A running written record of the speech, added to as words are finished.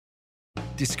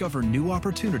Discover new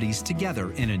opportunities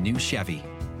together in a new Chevy.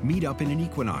 Meet up in an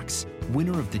Equinox,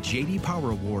 winner of the J.D.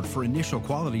 Power Award for initial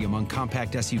quality among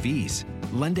compact SUVs.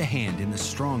 Lend a hand in the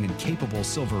strong and capable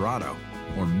Silverado,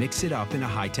 or mix it up in a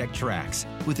high-tech Trax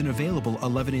with an available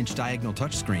 11-inch diagonal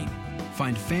touchscreen.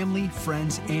 Find family,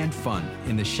 friends, and fun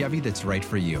in the Chevy that's right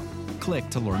for you. Click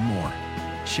to learn more.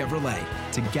 Chevrolet,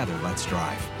 together let's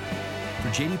drive. For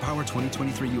J.D. Power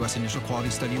 2023 U.S. Initial Quality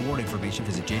Study Award information,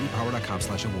 visit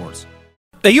jdpower.com/awards.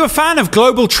 Are you a fan of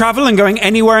global travel and going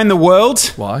anywhere in the world?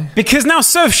 Why? Because now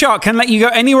Surfshark can let you go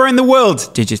anywhere in the world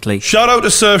digitally. Shout out to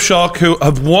Surfshark, who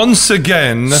have once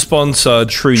again sponsored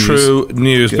True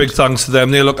News. Big thanks to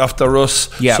them. They look after us,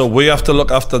 so we have to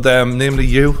look after them, namely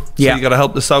you. So you got to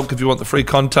help this out if you want the free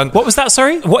content. What was that,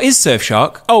 sorry? What is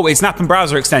Surfshark? Oh, it's an app and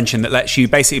browser extension that lets you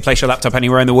basically place your laptop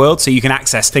anywhere in the world, so you can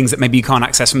access things that maybe you can't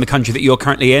access from the country that you're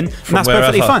currently in. And that's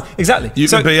perfectly fine. Exactly. You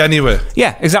can be anywhere.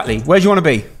 Yeah, exactly. Where do you want to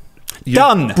be?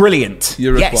 Done. Brilliant.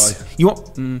 Yes. You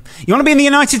want to be in the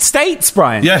United States,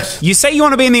 Brian? Yes. You say you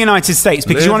want to be in the United States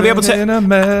because you want to be able to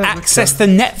access the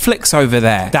Netflix over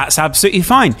there. That's absolutely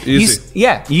fine. Easy.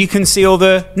 You can see all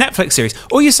the Netflix series.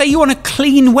 Or you say you want a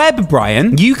clean web,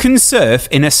 Brian. You can surf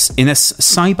in a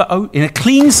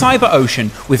clean cyber ocean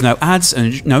with no ads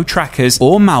and no trackers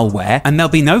or malware, and there'll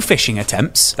be no phishing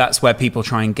attempts. That's where people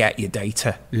try and get your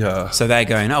data. Yeah. So they're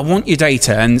going, I want your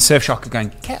data, and Surfshark are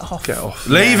going, get off.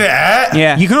 Leave it.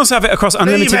 Yeah, you can also have it across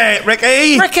unlimited. Leave it,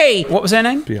 Ricky. Ricky, what was her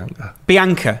name?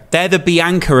 Bianca. They're the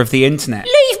Bianca of the internet.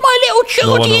 Leave my little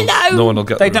children alone. No one will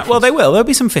get that. Well, they will. There'll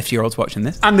be some 50-year-olds watching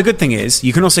this. And the good thing is,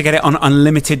 you can also get it on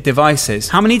unlimited devices.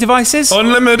 How many devices?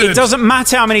 Unlimited. It doesn't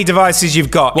matter how many devices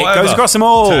you've got. Whatever. It goes across them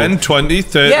all. 10, 20,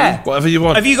 30, whatever you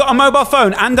want. Have you got a mobile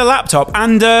phone and a laptop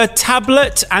and a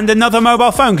tablet and another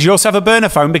mobile phone? Because you also have a burner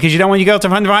phone because you don't want your girl to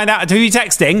find out who you're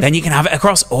texting. Then you can have it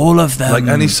across all of them. Like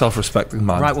any self-respecting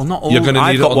man. Right, well, not all. You're going to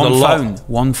need it on the lot.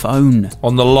 One phone.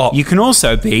 On the lot. You can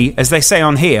also be, as they say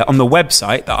on here, on the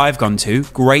website that I've gone to,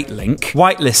 great link,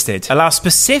 whitelisted. Allow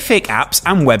specific apps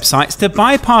and websites to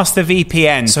bypass the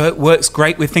VPN. So it works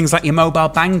great with things like your mobile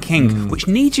banking, which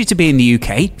needs you to be in the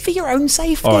UK for your own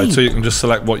safety. All right, so you can just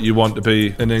select what you want to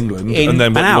be in England and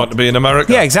then what you want to be in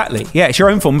America. Yeah, exactly. Yeah, it's your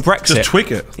own form of Brexit. Just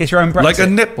tweak it. It's your own Brexit. Like a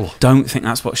nipple. Don't think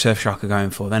that's what Surfshark are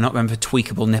going for. They're not going for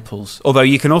tweakable nipples. Although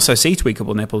you can also see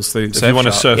tweakable nipples through Surfshark. You want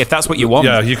to surf, if that's what you want.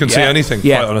 Yeah, you can see anything,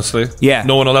 quite honestly. Yeah.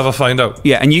 No one will ever find out.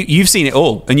 Yeah, and you've seen it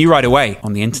all, and you ride away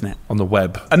on the internet. On the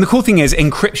web. And the cool thing is,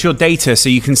 encrypts your data so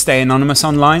you can stay anonymous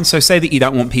online. So say that you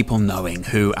don't want people knowing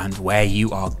who and where you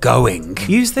are going.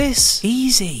 Use this.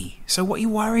 Easy. So what are you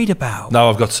worried about? Now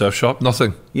I've got Surfshark.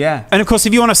 Nothing. Yeah. And of course,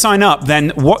 if you want to sign up,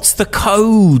 then what's the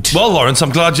code? Well, Lawrence, I'm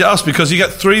glad you asked because you get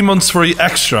 3 months free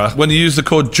extra when you use the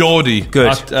code Geordie at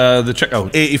the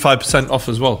checkout. 85% off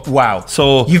as well. Wow.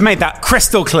 So you've made that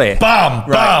crystal clear. Bam,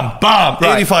 bam, bam.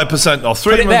 85% off.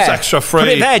 3 months extra free. Put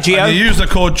it there, Gio. And you use the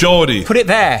code Geordie. Put it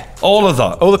there. All of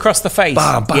that. All across the face.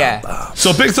 Bam, bam, bam.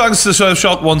 So big thanks to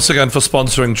Surfshark once again for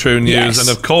sponsoring True News. Yes. And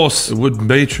of course, it wouldn't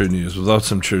be True News without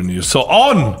some True News. So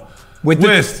on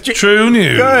with True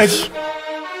News. Good.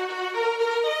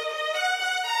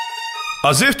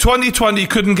 As if 2020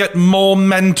 couldn't get more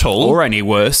mental. Or any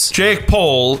worse. Jake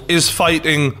Paul is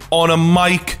fighting on a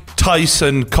Mike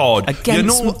Tyson card. You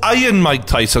know Iron Mike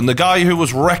Tyson, the guy who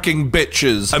was wrecking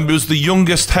bitches and was the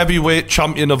youngest heavyweight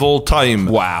champion of all time.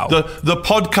 Wow. The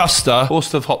podcaster,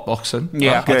 host of Hot Boxing.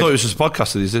 Yeah. I thought he was just a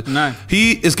podcaster these days. No.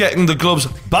 He is getting the gloves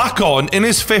back on in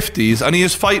his 50s and he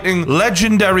is fighting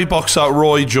legendary boxer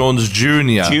Roy Jones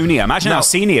Jr. Imagine how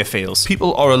senior feels.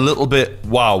 People are a little bit,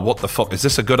 wow, what the fuck? Is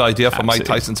this a good idea for Mike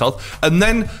Tyson's health? And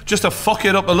then just to fuck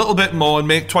it up a little bit more and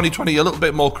make 2020 a little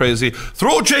bit more crazy,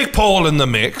 throw Jake Paul in the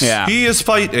mix. Yeah. He is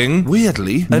fighting,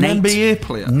 weirdly, an NBA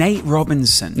player. Nate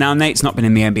Robinson. Now, Nate's not been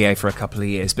in the NBA for a couple of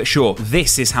years, but sure,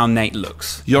 this is how Nate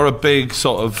looks. You're a big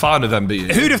sort of fan of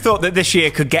NBA. Who'd have thought that this year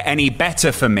could get any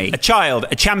better for me? A child,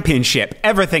 a championship,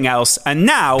 everything else, and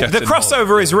now the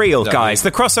crossover is real, guys.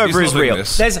 The crossover is real.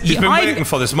 He's been waiting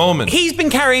for this moment. He's been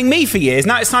carrying me for years.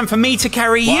 Now it's time for me to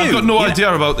carry you. I've got no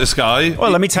idea about this guy.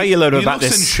 Well, let me tell you a little about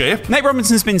this. He looks in shape. Nate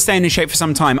Robinson's been staying in shape for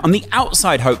some time. On the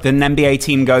outside hope that an NBA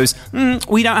team goes,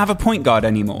 we don't have a point guard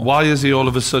anymore. Why is he all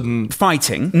of a sudden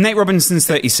fighting? Nate Robinson's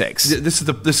 36. This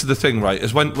is the thing, right?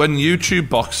 Is when YouTube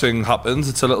boxing happens,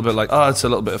 it's a little bit like, it's a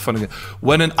little bit of fun again.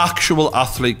 When an actual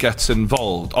athlete gets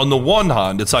involved, on the one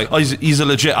hand, it's like, he's a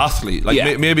legit athlete.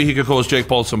 Like maybe he could cause Jake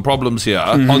Paul some problems here.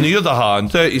 On the other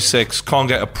hand, 36 can't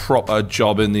get a proper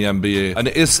job in the NBA, and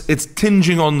it's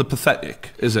tinging on the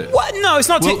pathetic, is it? What? No, it's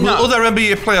not. Will other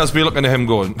NBA players be looking at him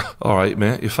going, all right,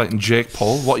 mate, you're fighting Jake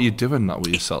Paul? What are you doing that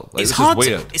with yourself? Like, it's this hard is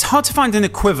weird. It's hard to find an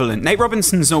equivalent. Nate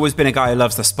Robinson's always been a guy who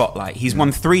loves the spotlight. He's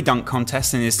won 3 dunk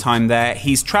contests in his time there.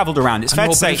 He's travelled around. It's fair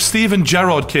to say... if Steven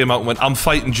Gerrard came out and went, I'm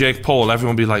fighting Jake Paul,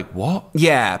 everyone would be like, what?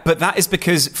 Yeah, but that is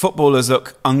because footballers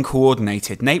look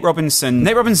uncoordinated. Nate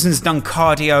Robinson's done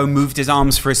cardio, moved his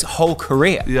arms for his whole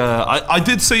career. Yeah, I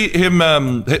did see him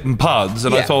hitting pads,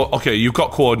 and I thought, okay, you've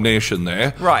got coordination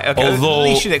there. Right, okay. Although, at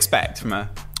least you'd expect from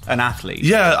an athlete.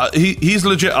 Yeah, he's a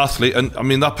legit athlete, and I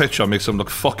mean, that picture makes him look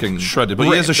fucking shredded, but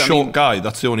he is a short guy,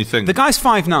 that's the only thing. The guy's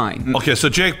 5'9". Okay, so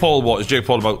Jake Paul, what? Is Jake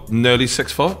Paul about nearly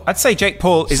 6 foot? I'd say Jake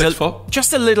Paul is 6 foot?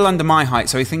 just a little under my height,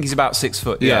 so I think he's about 6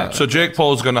 foot. Yeah, so Jake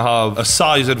Paul's going to have a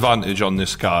size advantage on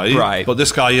this guy. Right. But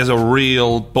this guy is a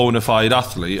real bona fide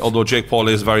athlete, although Jake Paul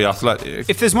is very athletic.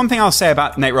 If there's one thing I'll say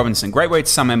about Nate Robinson, great way to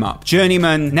sum him up.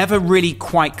 Journeyman, never really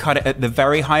quite cut it at the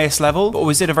very highest level, but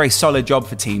always did a very solid job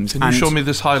for teams. Can you show me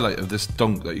this highlight of this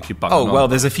dunk that you keep banging on? Oh, well,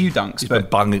 there's a few dunks. He's been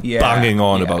banging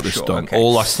on about this dunk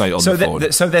all last night on the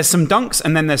phone. So there's some dunks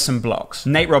and then there's some blocks.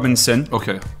 Nate Robinson.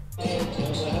 Okay.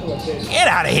 Get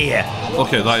out of here.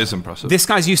 Okay, that is impressive. This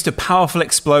guy's used to powerful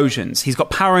explosions. He's got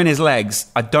power in his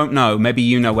legs. I don't know. Maybe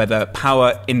you know whether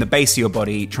power in the base of your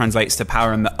body translates to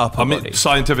power in the upper body.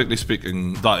 Scientifically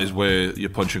speaking, that is where your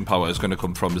punching power is going to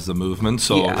come from, is the movement.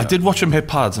 So I did watch him hit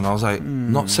pads, and I was like,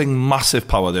 not seeing massive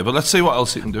power there, but let's see what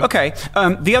else he can do. Okay.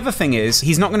 The other thing is,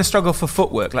 he's not going to struggle for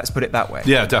footwork. Let's put it that way.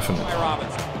 Yeah, definitely.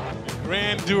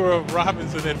 Grandeur of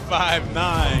Robinson at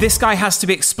 5'9". This guy has to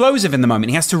be explosive in the moment.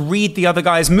 He has to read the other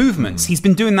guy's movements. He's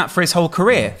been doing that for his whole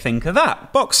career. Think of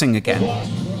that. Boxing again.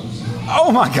 Oh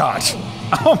my God.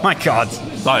 Oh my God.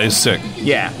 That is sick.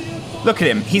 Yeah. Look at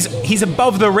him. He's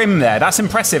above the rim there. That's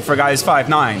impressive for a guy who's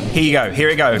 5'9". Here you go. Here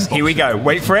it goes. Here we go.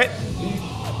 Wait for it.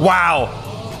 Wow.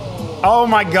 Oh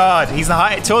my God, he's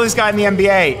the tallest guy in the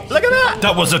NBA. Look at that.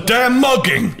 That was a damn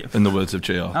mugging, in the words of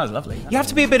JR. That was lovely. You have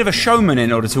to be a bit of a showman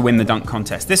in order to win the dunk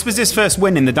contest. This was his first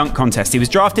win in the dunk contest. He was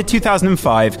drafted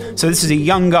 2005, so this is a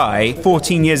young guy,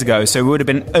 14 years ago, so he would have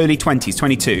been early 20s,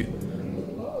 22.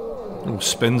 Oh,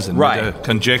 spins in right. midair.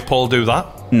 Can Jake Paul do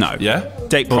that? No. Yeah?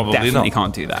 Jake Paul Probably definitely not.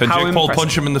 can't do that. Can How Jake Paul impressive.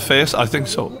 punch him in the face? I think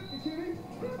so.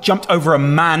 Jumped over a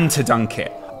man to dunk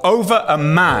it. Over a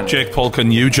man. Jake Paul,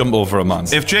 can you jump over a man?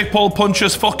 If Jake Paul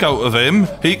punches fuck out of him,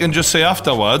 he can just say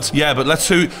afterwards, yeah, but let's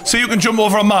see you can jump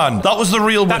over a man. That was the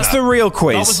real winner. That's the real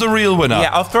quiz. That was the real winner.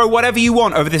 Yeah, I'll throw whatever you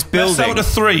want over this building. Best out of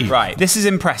 3. Right. This is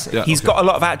impressive. Yeah, He's got a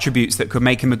lot of attributes that could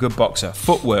make him a good boxer.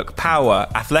 Footwork, power,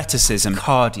 athleticism,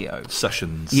 cardio.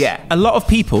 Sessions. Yeah. A lot of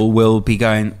people will be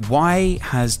going, why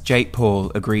has Jake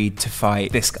Paul agreed to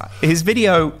fight this guy? His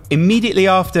video immediately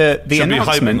after the Should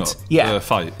announcement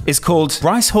fight. is called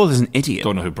Bryce Hall is an Idiot.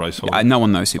 Don't know who Bryce Hall is. No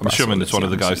one knows who Bryce Hall is. I'm assuming it's one of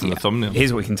the guys in the thumbnail.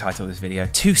 Here's what we can title this video.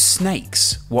 2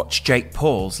 snakes watch Jake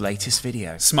Paul's latest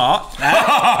video. Smart. I'm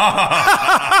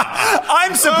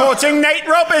supporting Nate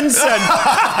Robinson.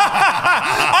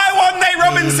 I want Nate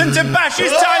Robinson to bash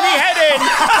his tiny head in.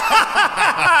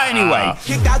 Anyway.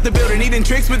 Kicked out the building, eating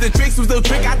tricks with the tricks, was the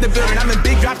trick out the building. I'm in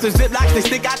big drops of ziplocks, they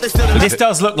stick out the ceiling. This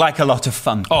does look like a lot of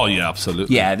fun. Oh, yeah,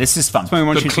 absolutely. Yeah, this is fun.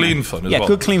 Good clean fun as well. Yeah,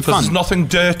 good clean fun. There's nothing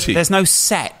dirty. There's no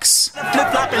sex.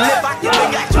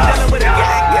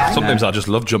 Sometimes I just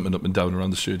love jumping up and down around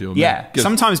the studio. Yeah,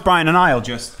 sometimes Brian and I will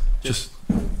just...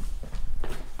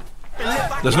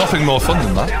 There's nothing more fun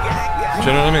than that. Do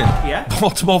you know what I mean? Yeah.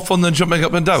 What's more fun than jumping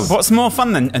up and down? What's more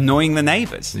fun than annoying the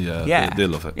neighbours? Yeah. They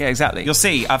love it. Yeah, exactly. You'll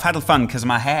see, I've had fun because of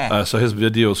my hair. So his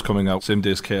video's coming out same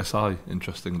day as KSI,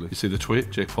 interestingly. You see the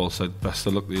tweet? Jake Paul said, best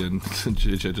of luck to you, and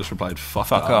JJ just replied,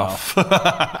 fuck off.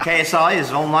 KSI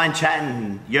is online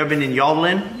chatting Yubin and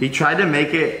yodeling. He tried to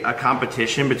make it a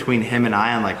competition between him and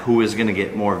I on like who is gonna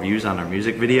get more views on our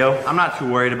music video. I'm not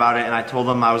too worried about it, and I told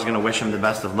him I was gonna wish him the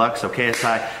best of luck, so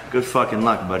KSI, good fucking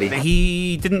luck, buddy.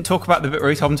 He didn't talk about the bit where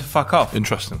he told him to fuck off.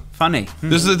 Interesting. Funny.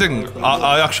 This is the thing.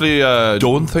 I actually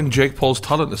don't think Jake Paul's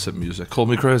talentless at music. Call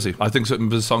me crazy. I think some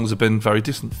of his songs have been very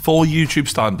decent. For YouTube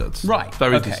standards. Right.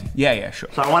 Very okay. decent. Yeah, sure.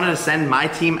 So I wanted to send my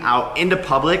team out into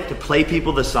public to play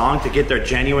people the song to get their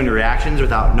genuine reactions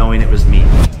without knowing it was me.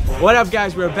 What up,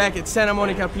 guys? We're back at Santa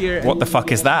Monica Pier. What the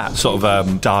fuck is that? Sort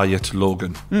of Diet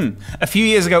Logan. A few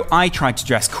years ago, I tried to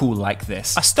dress cool like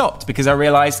this. I stopped because I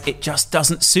realised it just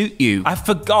doesn't suit you. I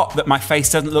forgot that my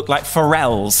face doesn't look like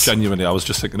Pharrell's. Genuinely, I was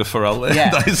just thinking of Pharrell there.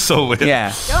 Yeah. That is so weird.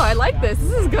 Yeah. Yo, I like this.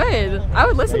 This is good. I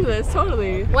would listen to this,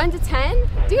 totally. 1 to 10?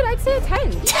 Dude, I'd say a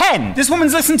 10. 10? This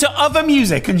woman's listened to other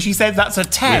music and she said that's a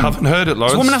 10. We haven't heard it,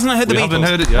 Lawrence. This woman hasn't heard the Beatles. We haven't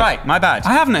heard it yet. Right, my bad.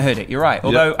 I haven't heard it, you're right.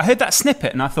 Although I heard that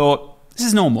snippet and I thought, this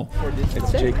is normal.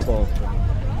 It's Jake Paul.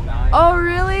 Oh,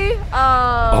 really?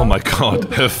 Oh my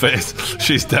God, her face.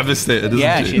 She's devastated,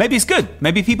 isn't she? Maybe it's good.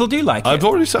 Maybe people do like it. I've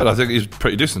already said I think he's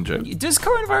pretty decent, Jake. Does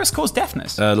coronavirus cause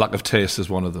deafness? Lack of taste is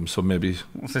one of them, so maybe...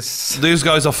 This... These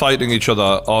guys are fighting each other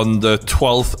on the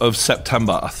 12th of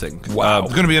September, I think. Wow.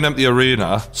 It's going to be an empty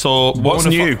arena, so... What's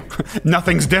new?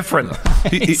 Nothing's different.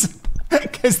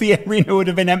 Because the arena would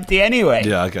have been empty anyway.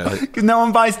 Yeah, I get it. Because no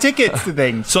one buys tickets to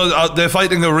things. So they're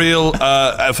fighting a real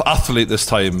athlete this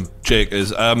time, Jake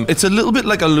is. It's a little bit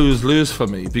like a lose-lose for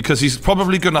me, because he's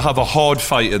probably going to have a hard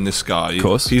fight in this guy. Of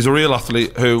course. He's a real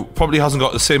athlete who probably hasn't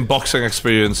got the same boxing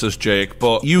experience as Jake,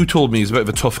 but you told me he's a bit of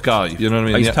a tough guy. You know what I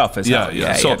mean? Oh, he's tough as hell.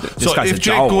 Yeah. So if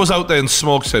Jake goes out there and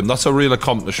smokes him, that's a real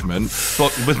accomplishment,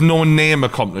 but with no name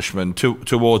accomplishment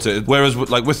towards it. Whereas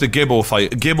with the Gibbo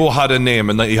fight, Gibbo had a name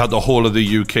and that he had the whole of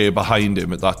the UK behind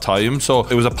him at that time, so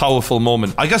it was a powerful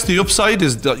moment. I guess the upside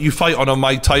is that you fight on a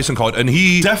Mike Tyson card, and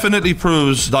he definitely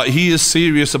proves that he is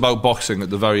serious about boxing at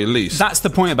the very least. That's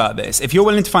the point about this. If you're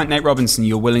willing to fight Nate Robinson,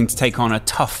 you're willing to take on a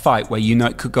tough fight where you know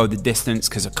it could go the distance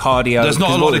because of cardio. There's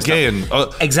not a lot of gain.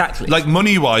 Exactly. Like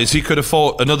money-wise, he could have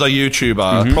fought another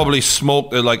YouTuber, probably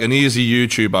smoked like an easy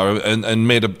YouTuber and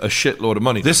made a shitload of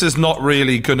money. This is not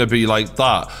really going to be like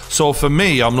that. So for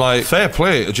me, I'm like, fair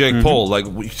play to Jake Paul. Like,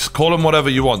 call him whatever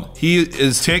you want. He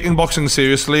is taking boxing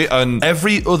seriously, and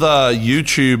every other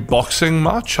YouTube boxing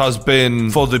match has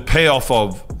been for the payoff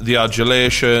of the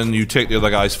adulation. You take the other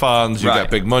guy's fans, you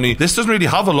get big money. This doesn't really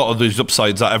have a lot of these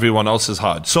upsides that everyone else has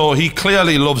had. So he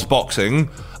clearly loves boxing,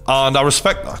 and I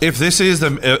respect that. If this is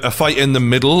a fight in the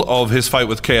middle of his fight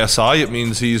with KSI, it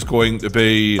means he's going to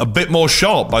be a bit more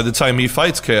sharp by the time he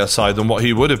fights KSI than what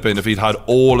he would have been if he'd had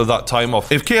all of that time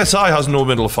off. If KSI has no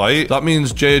middle fight, that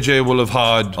means JJ will have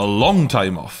had a long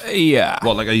time off. Yeah.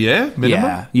 What, like a year?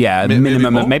 Minimum? Yeah,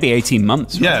 minimum, maybe 18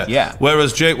 months. Right? Yeah.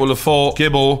 Whereas Jake will have fought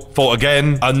Gibbo, fought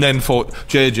again, and then fought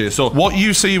JJ. So what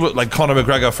you see with like Conor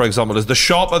McGregor, for example, is the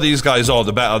sharper these guys are,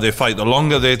 the better they fight. The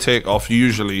longer they take off,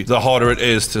 usually, the harder it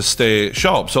is to stay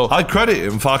sharp. So I credit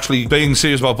him for actually being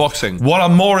serious about boxing. What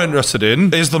I'm more interested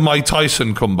in is the Mike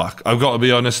Tyson comeback. I've got to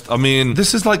be honest. I mean,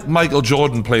 this is like Michael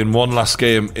Jordan playing one last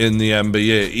game in the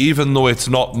NBA. Even though it's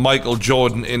not Michael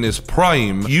Jordan in his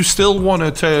prime, you still want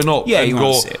to turn up and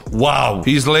go, wow,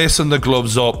 he's lacing the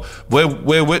gloves up.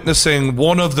 We're witnessing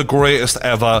one of the greatest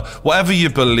ever. Whatever you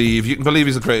can believe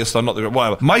he's the greatest or not the greatest,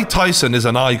 whatever. Mike Tyson is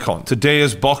an icon.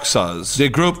 Today's boxers, they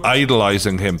grew up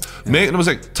idolizing him. Making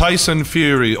music, Tyson,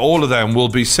 Fury, all of them will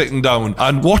be sitting down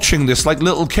and watching this like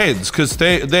little kids, because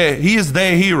he is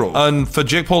their hero. And for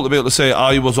Jake Paul to be able to say,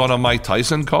 I was on a Mike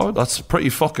Tyson card, that's pretty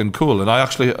fucking cool. And I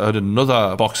actually heard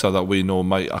another boxer that we know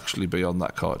might actually be on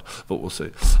that card, but we'll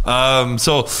see.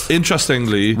 So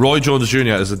interestingly, Roy Jones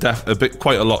Jr. is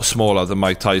quite a lot smaller than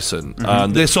Mike Tyson,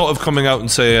 and they're sort of coming out and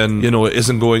saying, you know, it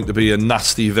isn't going to be a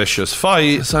nasty, vicious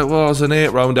fight. It's like, well, it's an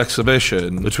 8-round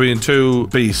exhibition between two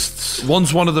beasts.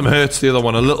 Once one of them hurts the other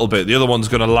one a little bit, the other one's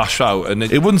going to lash out, and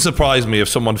it wouldn't surprise me if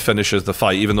someone finishes the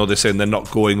fight, even though they're saying they're not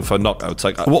going for knockouts.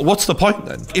 Like, what's the point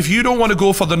then? If you don't want to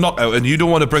go for the knockout and you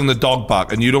don't want to bring the dog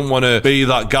back and you don't want to be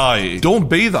that guy, don't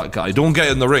be that guy. Don't get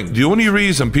in the ring. The only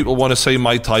reason people want to say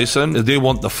Mike Tyson is they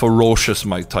want the ferocious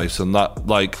Mike Tyson, that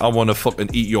like, I want to fucking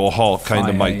eat your heart kind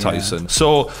of Mike Tyson.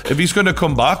 So if he's going to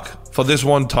come back for this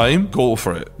one time, go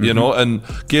for it, you know, and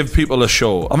give people a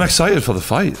show. I'm excited for the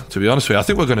fight, to be honest with you. I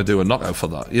think we're going to do a knockout for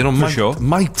that. You know,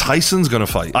 Mike Tyson's going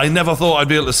to fight. I never thought I'd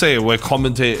be able to say we're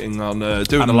commentating on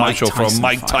doing a live show for a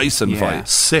Mike Tyson fight.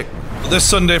 Sick. This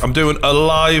Sunday, I'm doing a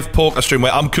live poker stream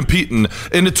where I'm competing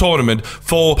in a tournament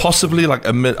for possibly like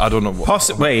I don't know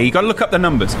what. Wait, you got to look up the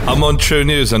numbers. I'm on True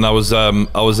News, and I was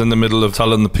in the middle of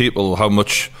telling the people how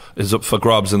much is up for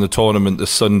grabs in the tournament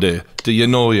this Sunday. Do you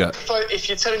know yet? If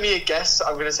you're telling me a guess,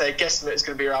 I'm going to say a guesstimate is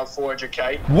going to be around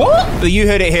 400k. What? You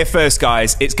heard it here first,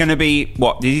 guys. It's going to be,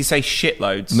 what? Did he say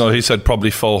shitloads? No, he said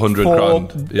probably 400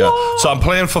 grand. Yeah. So I'm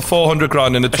playing for 400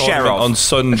 grand in a tournament on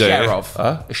Sunday. A share of?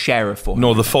 A share of 400?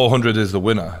 No, the 400 is the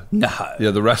winner. No.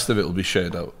 Yeah, the rest of it will be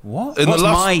shared out. What? What's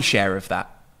my share of that?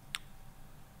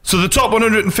 So the top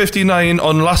 159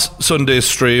 on last Sunday's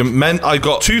stream meant I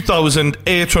got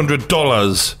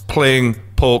 $2,800 playing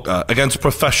poker against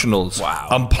professionals. Wow.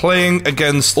 I'm playing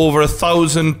against over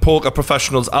 1,000 poker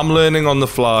professionals. I'm learning on the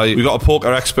fly. We got a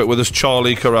poker expert with us,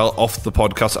 Charlie Carell, off the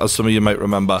podcast, as some of you might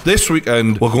remember. This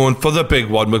weekend, we're going for the big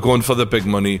one. We're going for the big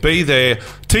money. Be there.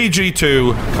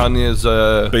 TG2. Kanye's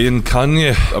being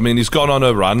Kanye. I mean, he's gone on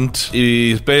a rant.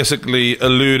 He's basically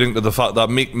alluding to the fact that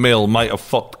Meek Mill might have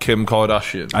fucked Kim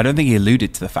Kardashian. I don't think he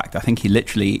alluded to the fact. I think he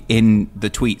literally, in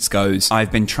the tweets, goes,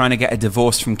 I've been trying to get a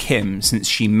divorce from Kim since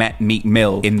she met Meek Mill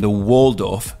still in the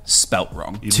Waldorf spelt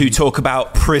wrong to talk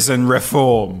about prison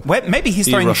reform. Well, maybe he's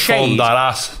throwing shade. That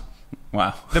ass.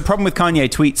 Wow. The problem with Kanye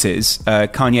tweets is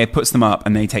Kanye puts them up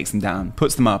and then he takes them down.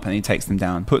 Puts them up and he takes them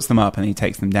down. Puts them up and he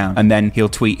takes them down. And then he'll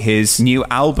tweet his new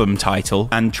album title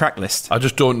and track list. I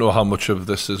just don't know how much of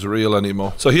this is real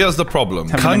anymore. So here's the problem.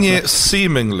 Kanye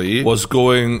seemingly was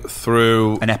going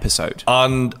through an episode.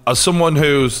 And as someone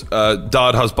whose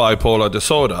dad has bipolar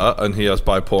disorder and he has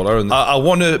bipolar, and I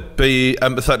want to be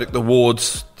empathetic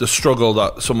towards the struggle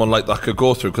that someone like that could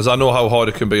go through, because I know how hard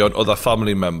it can be on other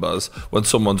family members when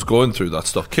someone's going through that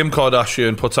stuff. Kim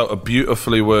Kardashian puts out a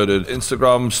beautifully worded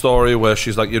Instagram story where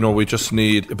she's like, we just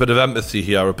need a bit of empathy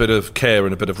here, a bit of care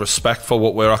and a bit of respect for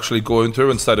what we're actually going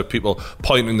through, instead of people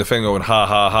pointing the finger and ha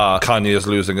ha ha, Kanye is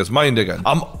losing his mind again.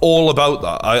 I'm all about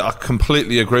that. I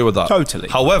completely agree with that. Totally.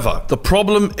 However, the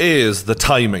problem is the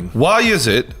timing. Why is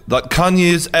it that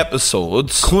Kanye's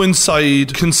episodes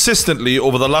coincide consistently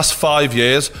over the last 5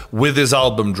 years with his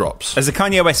album drops? As a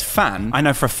Kanye West fan, I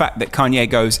know for a fact that Kanye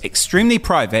goes extremely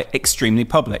private, extremely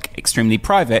public, extremely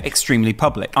private, extremely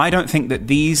public. I don't think that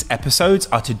these episodes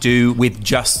are to do with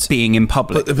just being in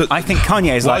public. But I think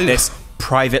Kanye is like this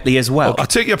privately as well. I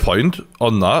take your point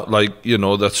on that,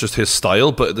 that's just his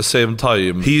style, but at the same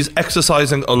time he's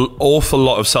exercising an awful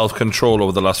lot of self-control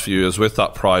over the last few years with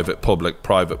that private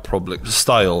public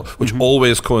style, which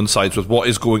always coincides with what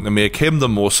is going to make him the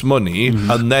most money.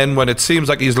 And then when it seems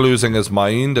like he's losing his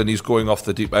mind and he's going off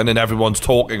the deep end and everyone's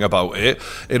talking about it,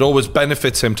 it always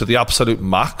benefits him to the absolute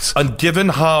max. And given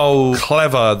how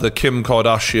clever the Kim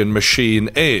Kardashian machine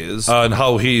is, and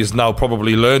how he's now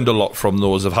probably learned a lot from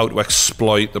those of how to exploit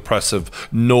the press of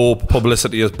no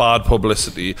publicity as bad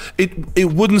publicity,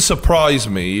 it wouldn't surprise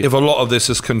me if a lot of this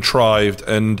is contrived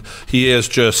and he is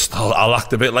just, I'll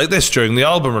act a bit like this during the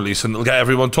album release and it'll get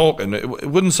everyone talking. It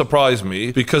wouldn't surprise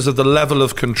me because of the level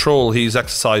of control he's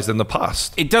exercised in the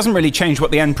past. It doesn't really change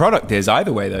what the end product is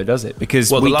either way though, does it? Because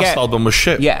the last album was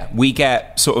shit. Yeah, we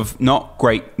get sort of not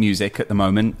great music at the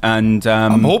moment, and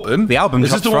I'm hoping the album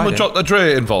is this the Friday. one with Dr.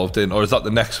 Dre involved in, or is that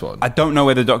the next one? I don't know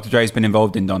whether Dr. Dre's been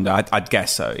involved in Donda. I'd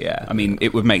guess so, yeah. I mean,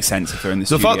 it would make sense if they're in the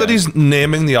studio. The fact that he's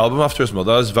naming the album after his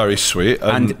mother is very sweet.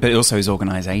 But also his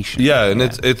organisation. Yeah, and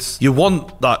it's you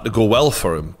want that to go well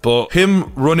for him. But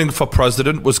him running for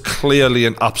president was clearly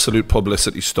an absolute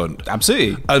publicity stunt.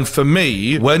 Absolutely. And for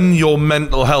me, when your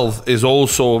mental health is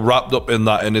also wrapped up in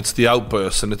that, and it's the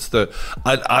outbursts, and it's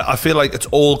I feel like it's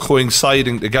all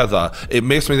coinciding together, it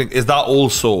makes me think, is that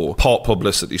also part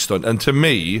publicity stunt? And to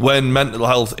me, when mental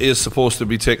health is supposed to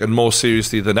be taken more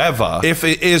seriously than ever, if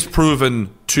it is proven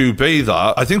to be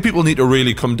that, I think people need to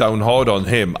really come down hard on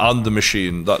him and the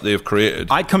machine that they've created.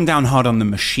 I'd come down hard on the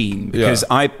machine because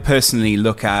I personally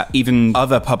look at even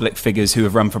other public figures who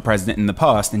have run for president in the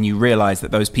past, and you realise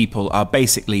that those people are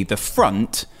basically the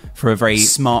front for a very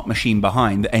smart machine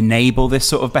behind that enable this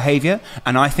sort of behaviour.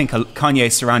 And I think Kanye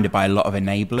is surrounded by a lot of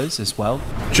enablers as well.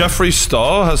 Jeffree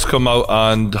Star has come out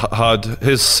and had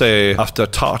his say after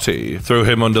Tati threw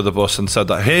him under the bus and said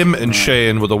that him and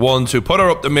Shane were the ones who put her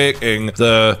up to making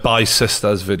the Bye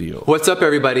Sisters video. What's up,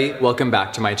 everybody? Welcome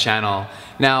back to my channel.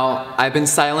 Now, I've been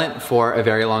silent for a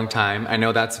very long time. I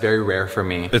know that's very rare for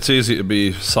me. It's easy to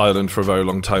be silent for a very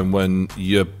long time when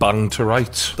you're banged to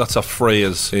rights. That's a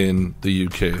phrase in the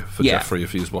UK for Jeffree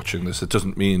if he's watching this. It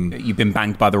doesn't mean you've been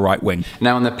banged by the right wing.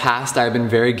 Now, in the past, I've been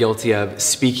very guilty of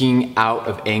speaking out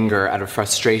of anger, out of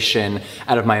frustration,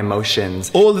 out of my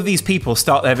emotions. All of these people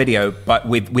start their video but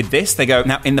with this. They go,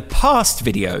 now, in the past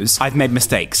videos, I've made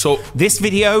mistakes. So this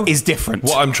video is different.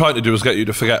 What I'm trying to do is get you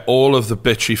to forget all of the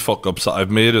bitchy fuck-ups that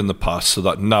I've made in the past so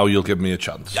that now you'll give me a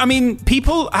chance. I mean,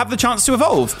 people have the chance to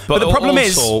evolve. But the problem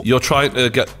also, is, you're trying to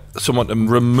get someone to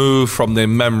remove from their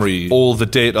memory all the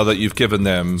data that you've given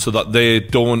them so that they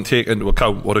don't take into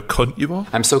account what a cunt you are.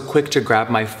 I'm so quick to grab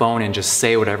my phone and just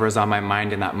say whatever is on my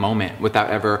mind in that moment without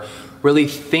ever really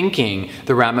thinking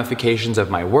the ramifications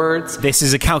of my words. This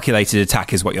is a calculated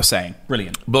attack is what you're saying.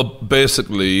 Brilliant. But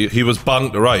basically, he was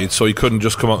banged to rights, so he couldn't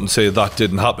just come out and say that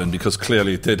didn't happen, because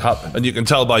clearly it did happen. And you can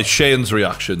tell by Shane's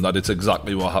reaction that it's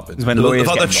exactly what happened. The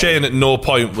fact that Shane at no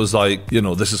point was like,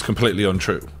 this is completely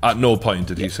untrue. At no point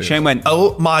did he say Shane went,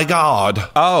 oh my God.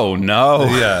 Oh no.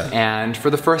 Yeah. And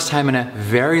for the first time in a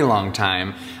very long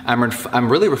time,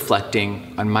 I'm really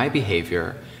reflecting on my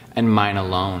behavior and mine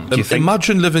alone.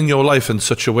 Imagine living your life in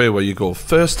such a way where you go,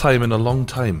 first time in a long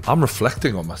time, I'm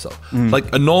reflecting on myself.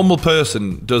 Like a normal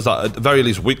person does that at the very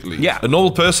least weekly. Yeah. A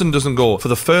normal person doesn't go, for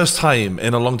the first time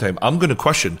in a long time, I'm going to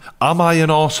question, am I an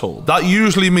arsehole? That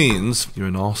usually means you're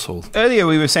an arsehole. Earlier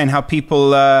we were saying how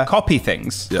people copy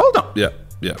things. Yeah. Hold on. Yeah.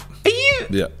 Are you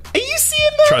Yeah. Are you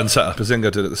seeing that? Trendsetter.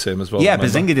 Bazinga did it the same as well. Yeah,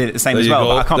 remember? Bazinga did it the same There as you well, go.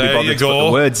 but I can't be There bothered you to put go.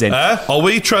 the words in. Are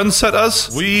we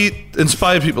trendsetters? We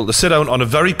inspire people to sit down on a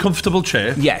very comfortable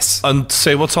chair. Yes. And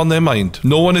say what's on their mind.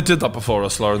 No one had did that before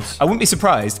us, Lawrence. I wouldn't be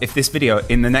surprised if this video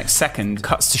in the next second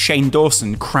cuts to Shane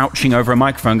Dawson crouching over a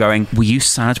microphone going, were you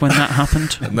sad when that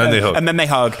happened? And then they hug. And then they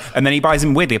hug. And then he buys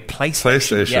him weirdly a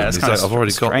PlayStation. Yeah, that's he's kind like, of I've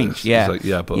already strange. got this. Yeah. He's like,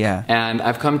 yeah, but... Yeah. And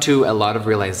I've come to a lot of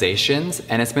realizations,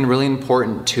 and it's been really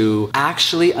important to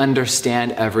actually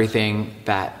understand everything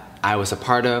that I was a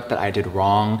part of, that I did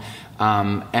wrong,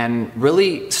 and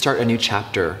really start a new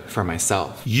chapter for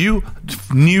myself. You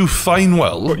knew fine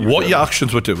well what your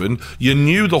actions were doing. You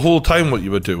knew the whole time what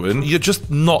you were doing. You're just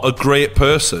not a great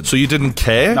person, so you didn't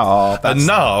care. No, and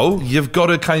now you've got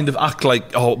to kind of act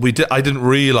like, I didn't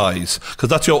realise, because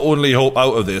that's your only hope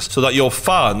out of this, so that your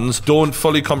fans don't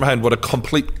fully comprehend what a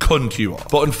complete cunt you are.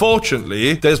 But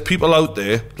unfortunately, there's people out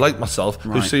there like myself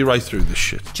who see right through this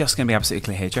shit. Just going to be absolutely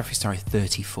clear here. Jeffrey Star is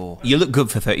 34. You look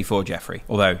good for 34, Jeffrey.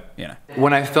 Although, you know.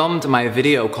 When I filmed my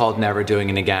video called Never Doing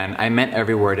It Again, I meant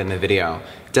every word in the video.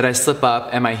 Did I slip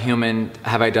up? Am I human?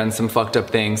 Have I done some fucked up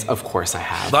things? Of course I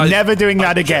have. Never doing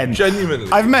that again. Genuinely.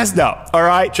 I've messed up, all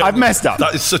right? I've messed up.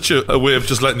 That is such a way of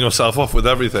just letting yourself off with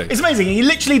everything. It's amazing. You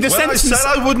literally, the When sentence... I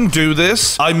said I wouldn't do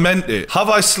this, I meant it. Have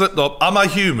I slipped up? Am I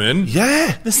human?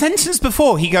 Yeah. The sentence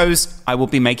before, he goes, I will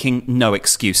be making no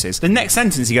excuses. The next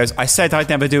sentence, he goes, I said I'd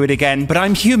never do it again, but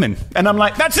I'm human. And I'm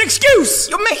like, that's an excuse!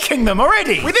 You're making them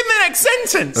already! Within the next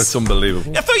sentence! That's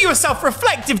unbelievable. I thought you were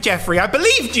self-reflective, Jeffrey. I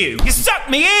believed you. You sucked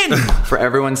me in! For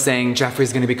everyone saying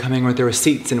Jeffrey's going to be coming with the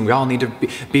receipts and we all need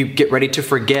to get ready to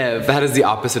forgive, that is the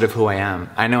opposite of who I am.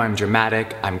 I know I'm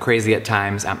dramatic, I'm crazy at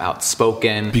times, I'm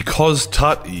outspoken. Because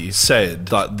Tati said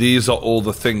that these are all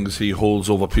the things he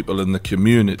holds over people in the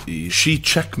community, she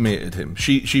checkmated him.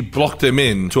 She blocked him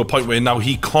in to a point where now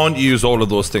he can't use all of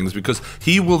those things, because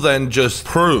he will then just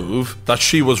prove that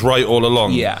she was right all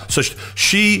along. Yeah. So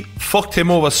she fucked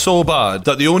him over so bad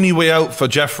that the only way out for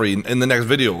Jeffrey in the next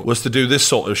video was to do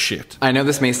this sort of shit. I know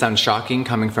this may sound shocking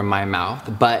coming from my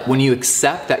mouth, but when you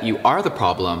accept that you are the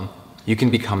problem, you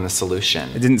can become the solution.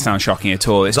 It didn't sound shocking at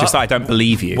all. It's just that I don't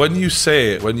believe you. When you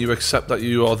accept that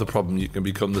you are the problem, you can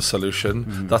become the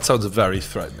solution. That sounds very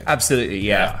threatening. Absolutely,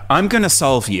 yeah. I'm going to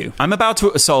solve you. I'm about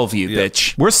to solve you,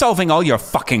 bitch. We're solving all your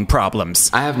fucking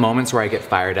problems. I have moments where I get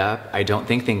fired up. I don't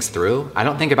think things through. I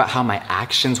don't think about how my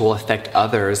actions will affect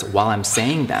others while I'm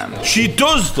saying them. She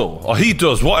does, though. Or he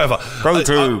does, whatever.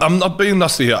 I'm not being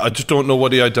nasty here. I just don't know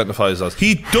what he identifies as.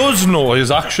 He does know his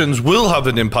actions will have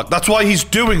an impact. That's why he's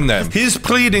doing them. He's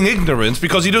pleading ignorance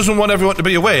because he doesn't want everyone to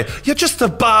be aware. You're just a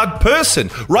bad person.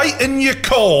 Right in your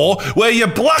core, where your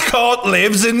black heart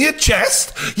lives in your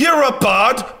chest, you're a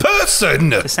bad person.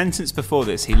 The sentence before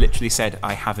this, he literally said,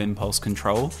 I have impulse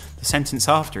control. The sentence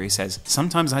after, he says,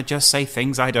 sometimes I just say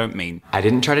things I don't mean. I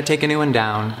didn't try to take anyone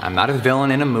down. I'm not a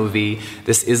villain in a movie.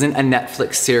 This isn't a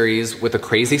Netflix series with a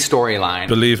crazy storyline.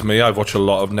 Believe me, I've watched a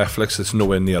lot of Netflix. It's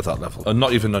nowhere near that level. And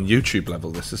not even on YouTube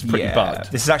level. This is pretty bad.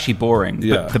 This is actually boring.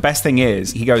 Yeah. But the best thing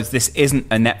is, he goes, this isn't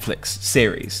a Netflix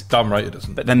series. Damn right it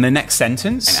isn't. But then the next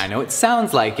sentence... And I know it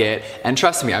sounds like it, and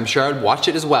trust me, I'm sure I'd watch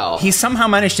it as well. He somehow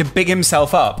managed to big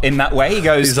himself up in that way. He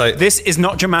goes, He's like, this is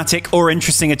not dramatic or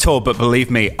interesting at all, but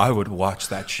believe me, I would watch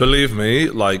that shit. Believe me,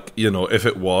 like, you know, if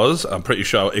it was, I'm pretty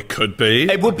sure it could be.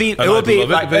 It would be.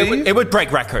 It would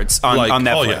break records on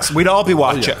Netflix. Oh, yeah. We'd all be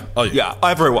watching. Oh, yeah.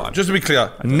 Everyone. Just to be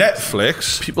clear,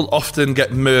 Netflix, people often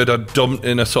get murdered, dumped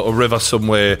in a sort of river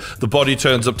somewhere. The body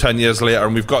turns up 10 years later,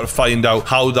 and we've got to find out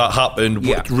how that happened.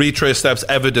 Retrace steps,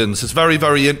 evidence. It's very,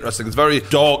 very interesting. It's very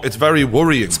dark. It's very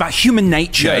worrying. It's about human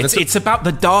nature. Yeah, it's about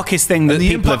the darkest thing that the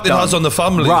people impact have done. it has on the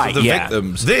families of the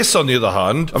victims. This, on the other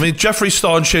hand, I mean, Jeffree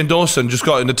Star and Shane Dawson just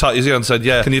got into Tati's ear and said,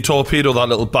 yeah, can you torpedo that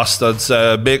little bastard's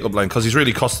makeup line, because he's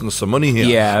really costing us some money here.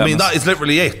 Yeah, I mean, that is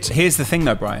literally it. Here's the thing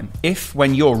though, Brian. If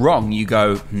when you're wrong you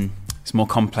go, it's more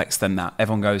complex than that,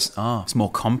 everyone goes, it's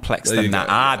more complex than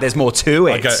that. There's more to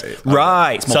it. I get it.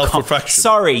 Right. It's more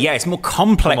self-reflection. it's more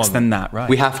complex than that. Right.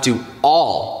 We have to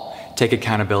all take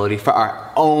accountability for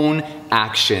our own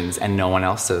actions and no one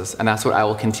else's, and that's what I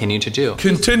will continue to do.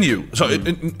 So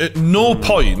at no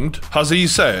point has he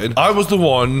said, I was the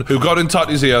one who got in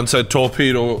Tati's ear and said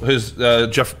torpedo his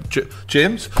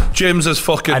James's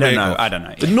fucking makeup. I don't know.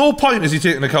 At no point is he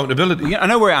taking accountability. I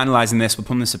know we're analysing this, we're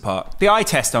pulling this apart. The eye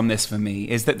test on this for me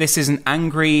is that this is an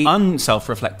angry,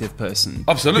 unself-reflective person.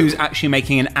 Absolutely. Who's actually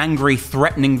making an angry,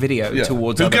 threatening video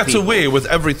towards other people. Who gets away with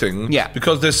everything Yeah.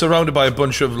 because they're surrounded by a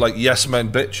bunch of like yes men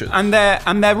bitches. And they're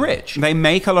and they're rich. They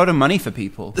make a lot of money for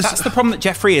people. That's the problem that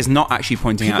Jeffrey is not actually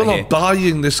pointing out here. People are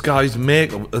buying this guy's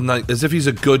makeup and as if he's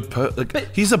a good person.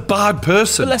 He's a bad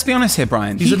person. But let's be honest here,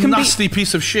 Brian. He's a nasty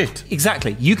piece of shit.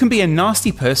 Exactly. You can be a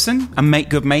nasty person and make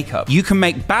good makeup. You can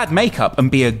make bad makeup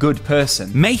and be a good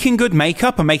person. Making good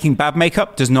makeup and making bad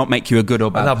makeup does not make you a good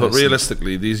or bad person. But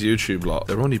realistically, these YouTube lot,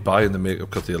 they're only buying the makeup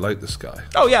because they like this guy.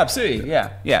 Oh, yeah, absolutely.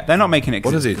 Yeah. They're not making it.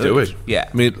 What is he doing? Yeah.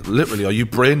 I mean, literally, are you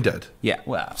brain dead? Yeah,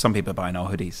 well, some people are buying our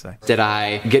hoodies, so. Did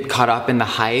I get caught up in the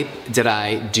hype? Did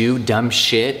I do dumb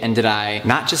shit? And did I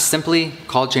not just simply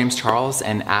call James Charles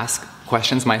and ask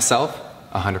questions myself?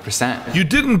 100%. You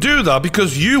didn't do that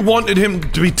because you wanted him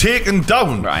to be taken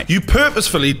down. Right. You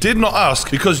purposefully did not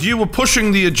ask because you were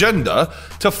pushing the agenda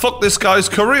to fuck this guy's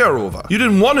career over. You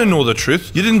didn't want to know the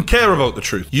truth. You didn't care about the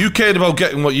truth. You cared about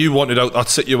getting what you wanted out that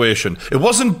situation. It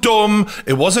wasn't dumb.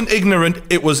 It wasn't ignorant.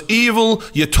 It was evil.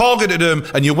 You targeted him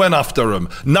and you went after him.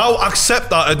 Now accept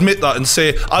that, admit that, and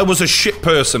say, I was a shit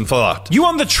person for that. You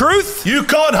want the truth? You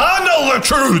can't handle the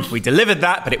truth. We delivered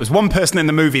that, but it was one person in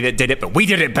the movie that did it, but we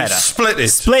did it better. Split it.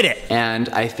 Split it. And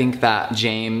I think that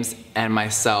James and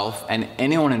myself and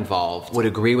anyone involved would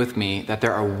agree with me that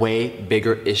there are way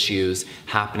bigger issues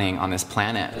happening on this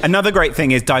planet. Another great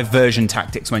thing is diversion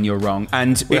tactics when you're wrong.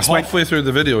 And we're halfway through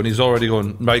the video and he's already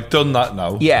going, right, done that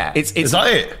now. Yeah. Is that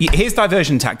it? Here's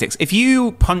diversion tactics. If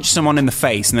you punch someone in the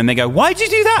face and then they go, why did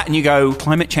you do that? And you go,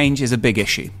 climate change is a big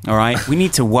issue, all right? We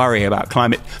need to worry about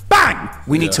climate... Bang!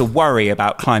 We need to worry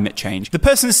about climate change. The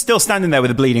person's still standing there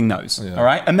with a bleeding nose, all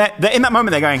right? And they're in that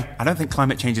moment, they're going, I don't think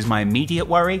climate change is my immediate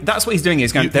worry. That's what he's doing.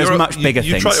 He's going, there's much bigger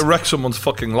things. You try to wreck someone's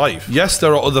fucking life. Yes,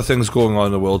 there are other things going on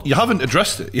in the world. You haven't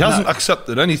addressed it. He hasn't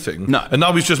accepted anything. No. And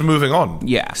now he's just moving on.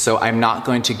 Yeah. So I'm not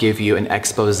going to give you an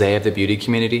expose of the beauty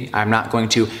community. I'm not going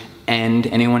to end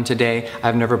anyone today.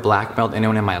 I've never blackmailed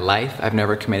anyone in my life. I've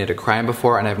never committed a crime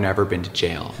before, and I've never been to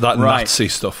jail. That Nazi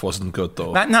stuff wasn't good,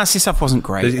 though. That Nazi stuff wasn't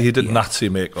great. He did Nazi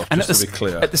makeup, and just to be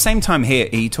clear. At the same time here,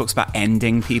 he talks about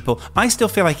ending people. I still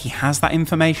feel like he has that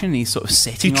information. He's sort of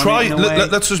sitting on it in a way.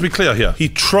 Let's just be clear here. He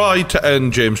tried to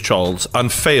end James Charles and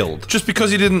failed. Just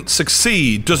because he didn't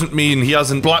succeed doesn't mean he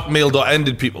hasn't blackmailed or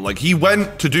ended people. Like, he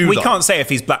went to do that. We can't say if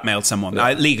he's blackmailed someone.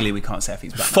 Legally, we can't say if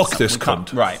he's blackmailed Fuck this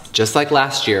cunt. Right. Just like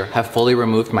last year, have fully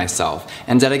removed myself.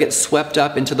 And did I get swept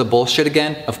up into the bullshit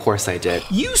again? Of course I did.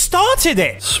 You started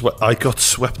it. I got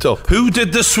swept up. Who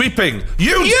did the sweeping?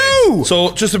 You did.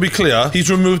 So just to be clear, he's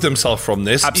removed himself from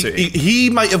this. Absolutely. He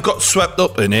might have got swept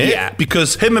up in it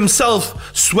because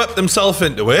himself swept himself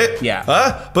into it.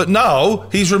 Yeah. But now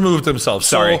he's removed himself.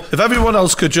 Sorry. So if everyone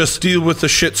else could just deal with the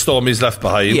shitstorm he's left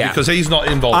behind because he's not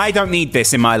involved. I don't need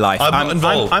this in my life. I'm not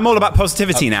involved. I'm all about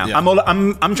positivity now. Yeah.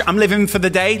 I'm living for the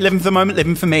day, living for the moment,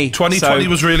 living for me. 2020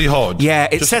 was really hard. Yeah,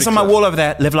 it says on my wall over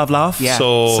there, live, love, laugh. Yeah.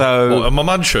 So in my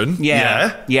mansion,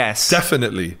 yes.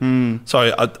 Definitely.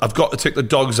 Sorry, I've got to take the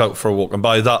dogs out for a walk, and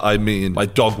by that I mean my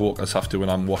dog walkers have to when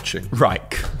I'm watching. Right.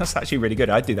 That's actually really good.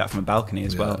 I'd do that from a balcony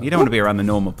as well. You don't want to be around the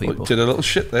normal people. Did a little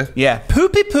shit there. Yeah.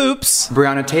 Poopy poops.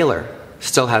 Breonna Taylor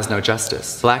still has no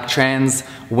justice. Black trans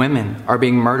women are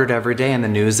being murdered every day and the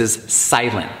news is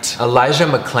silent. Elijah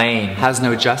McClain has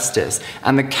no justice.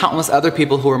 And the countless other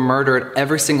people who are murdered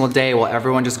every single day while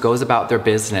everyone just goes about their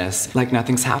business like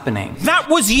nothing's happening. That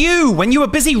was you when you were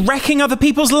busy wrecking other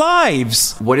people's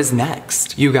lives. What is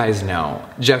next? You guys know.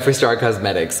 Jeffree Star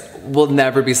Cosmetics will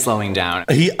never be slowing down.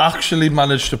 He actually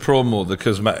managed to promo the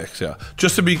cosmetics,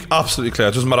 Just to be absolutely clear,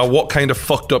 it doesn't matter what kind of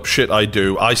fucked up shit I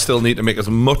do, I still need to make as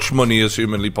much money as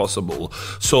humanly possible.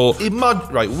 So,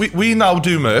 we now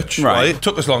do merch, right? It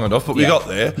took us long enough, but we got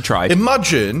there. Tried.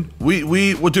 Imagine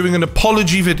we were doing an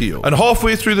apology video, and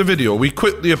halfway through the video, we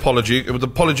quit the apology. The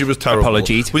apology was terrible.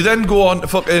 Apologied. We then go on to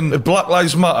fucking Black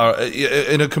Lives Matter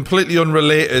in a completely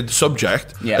unrelated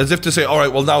subject, as if to say, all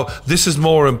right, well now this is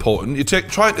more important. You're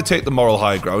trying to take the moral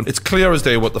high ground. It's clear as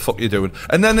day what the fuck you're doing.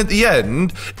 And then at the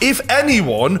end, if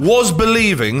anyone was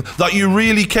believing that you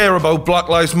really care about Black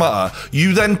Lives Matter,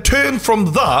 you then turn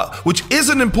from that, which is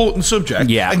an important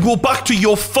subject, and go back to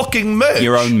your fucking merch.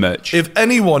 Your own merch. If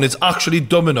anyone is actually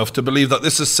dumb enough to believe that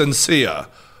this is sincere,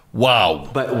 wow.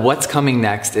 But what's coming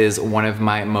next is one of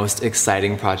my most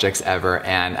exciting projects ever,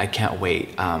 and I can't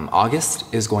wait. August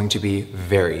is going to be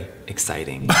very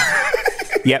exciting.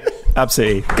 Yep,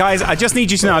 absolutely. Guys, I just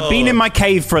need you to know, I've been in my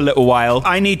cave for a little while.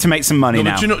 I need to make some money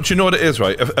now. But do you know what it is,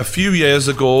 right? A few years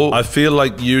ago, I feel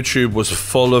like YouTube was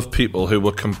full of people who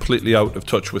were completely out of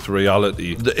touch with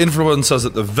reality. The influencers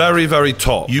at the very, very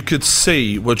top, you could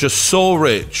see, were just so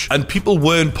rich, and people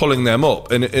weren't pulling them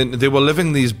up, and they were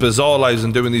living these bizarre lives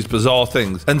and doing these bizarre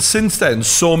things. And since then,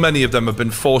 so many of them have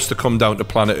been forced to come down to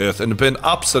planet Earth and have been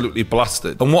absolutely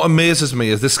blasted. And what amazes me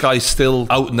is this guy's still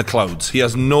out in the clouds. He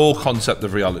has no concept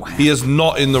of reality. Wow. He is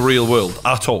not in the real world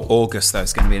at all. August, though,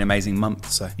 is going to be an amazing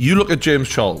month. So you look at James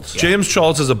Charles. Yeah. James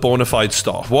Charles is a bona fide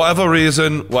star. Whatever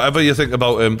reason, whatever you think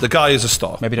about him, the guy is a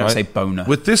star. Maybe don't say boner.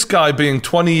 With this guy being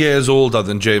 20 years older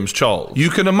than James Charles, you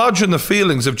can imagine the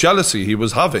feelings of jealousy he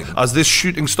was having as this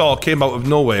shooting star came out of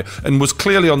nowhere and was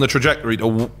clearly on the trajectory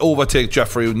to overtake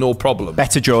Jeffrey with no problem.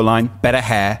 Better jawline, better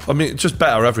hair. I mean, just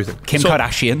better everything. Kim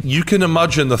Kardashian. You can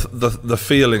imagine the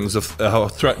feelings of how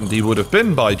threatened he would have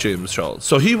been by James Charles.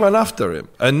 So he went after him.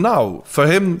 And now, for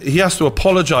him, he has to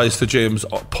apologise to James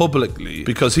publicly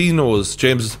because he knows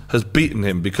James has beaten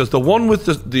him. Because the one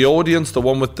with the audience, the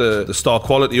one with the star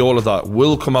quality, all of that,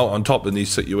 will come out on top in these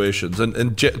situations.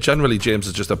 And generally, James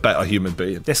is just a better human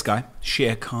being. This guy,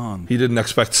 Shere Khan. He didn't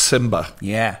expect Simba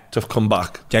to come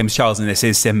back. James Charles in this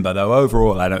is Simba, though.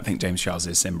 Overall, I don't think James Charles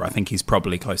is Simba. I think he's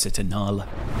probably closer to Nala.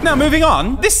 Now, moving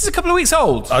on. This is a couple of weeks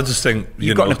old. I just think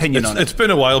you've got an opinion on it. It's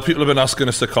been a while. People have been asking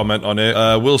us to comment on it.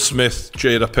 Will Smith,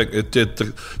 Jada Pinkett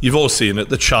did you've all seen it,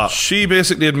 the chat. She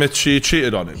basically admits she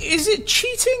cheated on him. Is it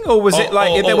cheating, or was it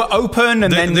like they were open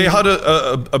and then... They had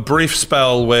a brief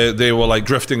spell where they were like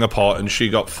drifting apart and she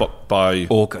got fucked by...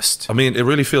 August. I mean, it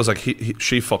really feels like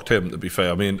she fucked him, to be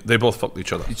fair. I mean, they both fucked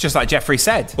each other. It's just like Jeffrey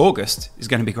said. August is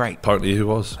going to be great. Apparently he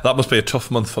was. That must be a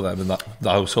tough month for them in the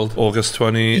household. August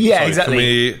 20... Yeah, sorry,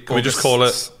 exactly. Can we just call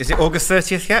it... Is it August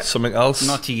 30th yet? Something else?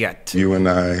 Not yet. You and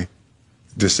I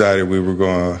decided we were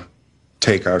going to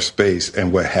take our space,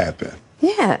 and what happened?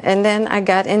 Yeah, and then I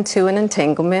got into an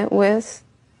entanglement with...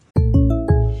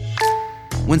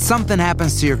 When something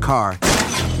happens to your car,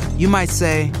 you might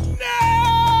say...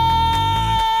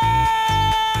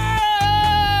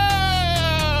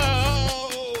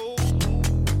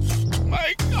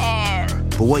 My car!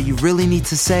 But what you really need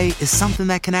to say is something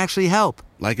that can actually help.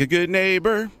 Like a good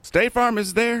neighbor, State Farm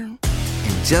is there. And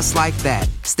just like that,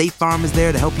 State Farm is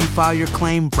there to help you file your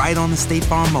claim right on the State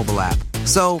Farm mobile app.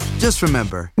 So just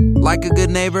remember, like a good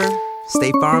neighbor,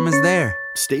 State Farm is there.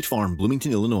 State Farm,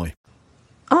 Bloomington, Illinois.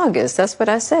 August, that's what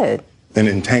I said. An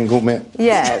entanglement?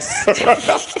 Yes.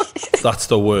 That's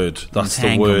the word. That's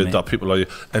the word that people are...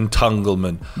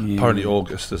 Entanglement. Yeah. Apparently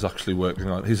August is actually working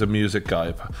on it. He's a music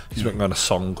guy. He's working on a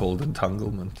song called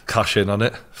Entanglement. Cash in on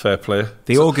it. Fair play.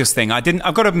 The August thing, I've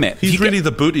got to admit... He's really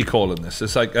the booty call in this.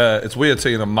 It's like, it's weird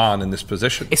seeing a man in this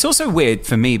position. It's also weird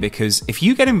for me because if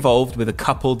you get involved with a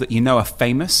couple that you know are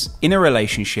famous, in a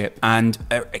relationship, and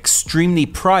are extremely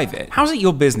private, how's it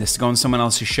your business to go on someone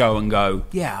else's show and go,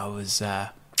 yeah, I was...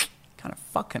 kind of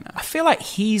fucking her. I feel like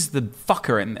he's the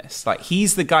fucker in this. Like,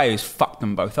 he's the guy who's fucked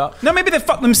them both up. No, maybe they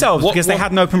fucked themselves because they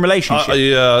had an open relationship.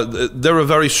 They're a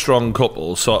very strong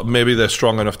couple, so maybe they're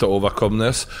strong enough to overcome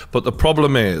this. But the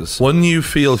problem is, when you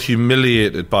feel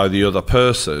humiliated by the other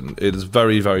person, it is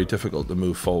very, very difficult to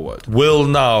move forward. Will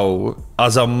now,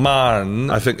 as a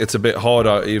man, I think it's a bit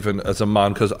harder even as a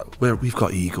man because we've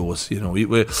got egos, you know.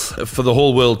 We're, for the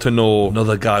whole world to know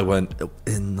another guy went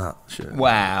in that shit.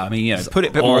 Wow, I mean, you know, put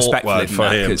it a bit more respectfully than for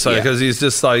that, him. Because he's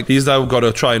just like, he's now got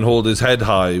to try and hold his head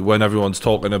high when everyone's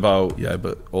talking about, yeah,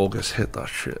 but August hit that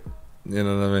shit. You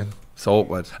know what I mean? It's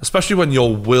awkward. Especially when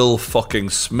you're Will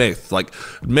fucking Smith. Like,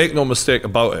 make no mistake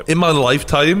about it. In my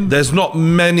lifetime, there's not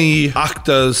many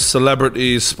actors,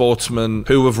 celebrities, sportsmen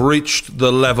who have reached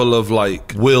the level of,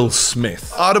 like, Will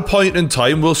Smith. At a point in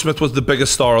time, Will Smith was the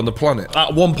biggest star on the planet.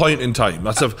 At one point in time.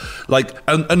 That's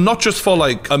and not just for,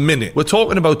 like, a minute. We're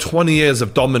talking about 20 years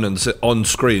of dominance on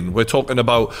screen. We're talking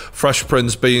about Fresh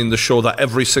Prince being the show that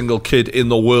every single kid in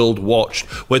the world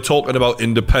watched. We're talking about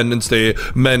Independence Day,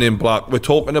 Men in Black. We're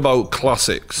talking about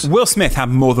classics. Will Smith had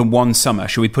more than one summer,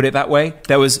 should we put it that way?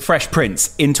 There was Fresh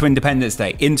Prince, into Independence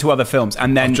Day, into other films,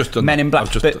 and then Men in Black.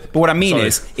 But what I mean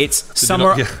is, it's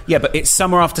summer. But it's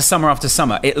summer after summer after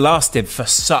summer. It lasted for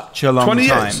such a long 20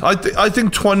 time. Years. I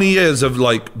think 20 years of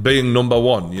like being number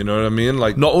one. You know what I mean?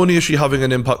 Like, not only is she having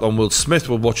an impact on Will Smith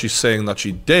with what she's saying that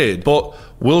she did, but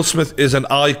Will Smith is an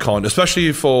icon,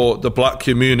 especially for the black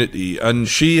community, and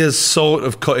she is sort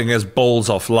of cutting his balls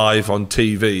off live on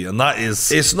TV, and that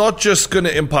is, it's not just going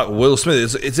to impact Will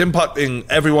Smith, it's impacting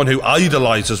everyone who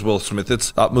idolizes Will Smith. It's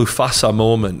that Mufasa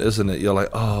moment, isn't it? You're like,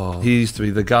 oh, he used to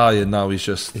be the guy, and now he's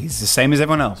the same as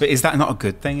everyone else. But is that not a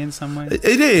good thing in some way?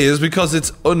 It is, because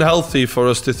it's unhealthy for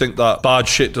us to think that bad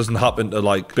shit doesn't happen to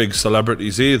like big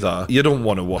celebrities either. You don't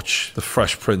want to watch the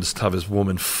Fresh Prince have his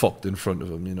woman fucked in front of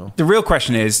him, you know. The real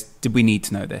question is, did we need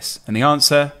to know this? And the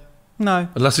answer, no.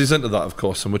 Unless he's into that, of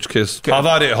course, in which case, I've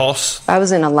had it, Hoss. I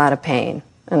was in a lot of pain,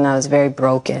 and I was very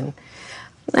broken.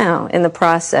 Now, in the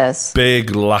process...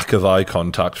 Big lack of eye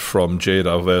contact from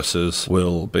Jada versus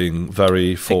Will being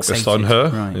very focused on her.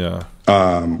 Right.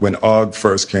 Yeah. When Og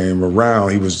first came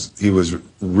around, he was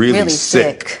really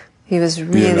sick. He was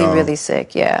really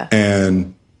sick, yeah.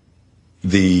 And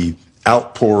the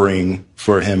outpouring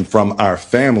for him from our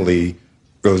family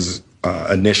was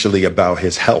initially about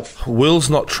his health. Will's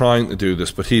not trying to do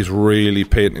this, but he's really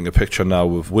painting a picture now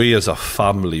of we as a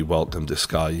family welcomed this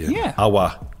guy in. Yeah.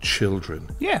 Our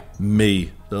children. Yeah.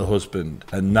 Me, the husband.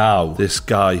 And now this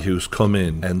guy who's come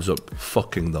in ends up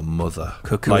fucking the mother.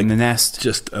 Cuckoo in the nest.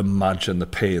 Just imagine the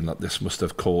pain that this must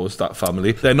have caused that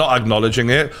family. They're not acknowledging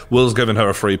it. Will's giving her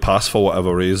a free pass for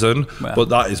whatever reason, but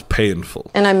that is painful.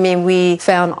 And I mean, we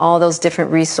found all those different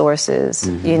resources,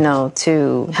 you know,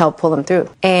 to help pull them through.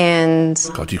 And...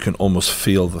 God, you can almost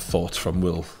feel the thoughts from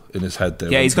Will in his head there.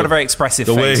 Yeah, he's got a very expressive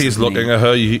face. The way face, he's looking at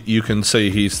her, you can see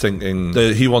he's thinking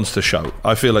that he wants to shout.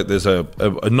 I feel like there's a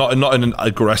not in an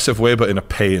aggressive way, but in a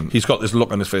pain. He's got this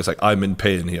look on his face like, I'm in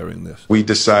pain hearing this. We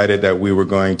decided that we were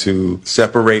going to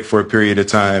separate for a period of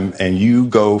time, and you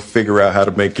go figure out how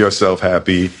to make yourself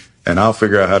happy, and I'll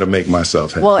figure out how to make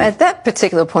myself happy. Well, at that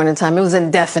particular point in time, it was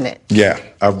indefinite. Yeah,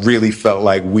 I really felt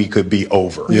like we could be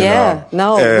over. You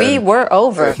know? We were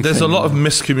over. There's a lot of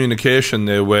miscommunication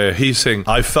there where he's saying,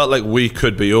 I felt like we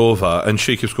could be over, and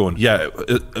she keeps going, yeah,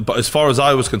 but as far as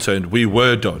I was concerned, we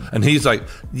were done. And he's like,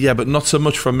 yeah, but not so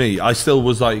much for me. I still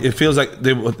was like, it feels like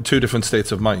they were two different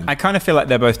states of mind. I kind of feel like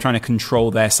they're both trying to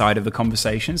control their side of the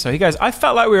conversation. So he goes, I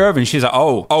felt like we were over, and she's like,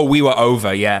 oh, we were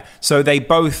over, yeah. So they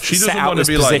both set out this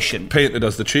position. Painted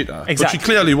as the cheater, exactly. But she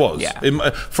clearly was.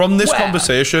 Yeah. From this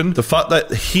conversation, the fact that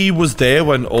he was there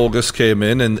when August came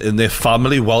in and their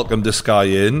family welcomed this guy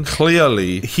in,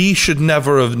 clearly he should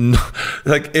never have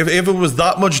like if it was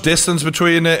that much distance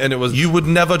between it, and it was, you would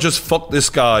never just fuck this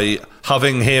guy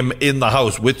having him in the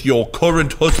house with your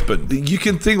current husband. You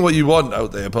can think what you want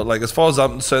out there, but like, as far as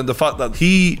I'm concerned, the fact that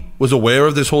he was aware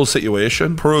of this whole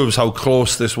situation proves how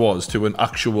close this was to an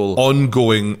actual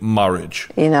ongoing marriage.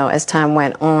 You know, as time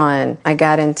went on, I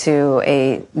got into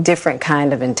a different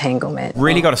kind of entanglement.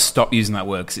 Really got to stop using that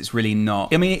word, because it's really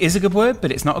not. I mean, it is a good word,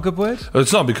 but it's not a good word.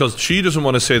 It's not, because she doesn't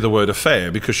want to say the word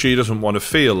affair, because she doesn't want to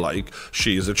feel like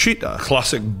she is a cheater.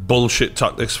 Classic bullshit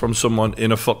tactics from someone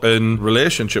in a fucking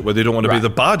relationship where they don't want to be the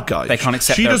bad guy. They can't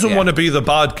accept. She doesn't want to be the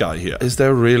bad guy here. Is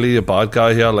there really a bad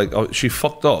guy here? Like, oh, she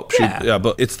fucked up. Yeah.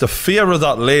 But it's the fear of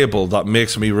that label that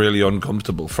makes me really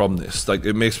uncomfortable from this. Like,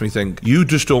 it makes me think you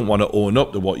just don't want to own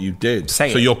up to what you did. So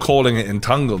you're calling it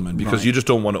entanglement because you just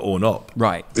don't want to own up.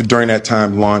 Right. During that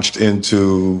time, launched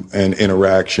into an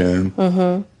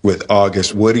interaction with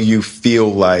August. What do you feel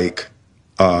like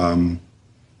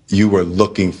you were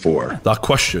looking for? That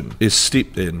question is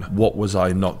steeped in, what was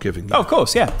I not giving you? Oh, of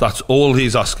course, yeah. That's all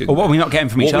he's asking. Or what were we not getting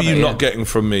from each other? What were you not getting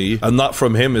from me? And that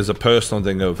from him is a personal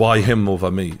thing of, why him over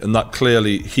me? And that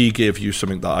clearly, he gave you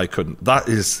something that I couldn't. That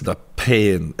is the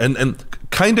pain. And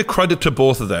kind of credit to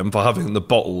both of them for having the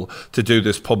bottle to do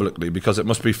this publicly, because it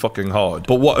must be fucking hard.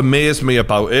 But what amazed me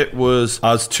about it was,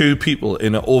 as two people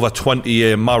in an over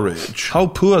 20-year marriage, how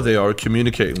poor they are at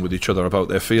communicating with each other about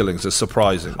their feelings is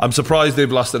surprising. I'm surprised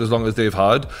they've lasted as long as they've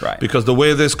had, because the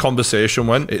way this conversation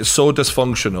went, it's so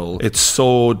dysfunctional, it's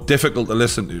so difficult to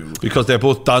listen to, because they're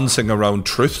both dancing around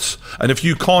truths. And if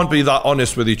you can't be that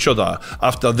honest with each other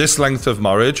after this length of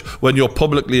marriage, when you're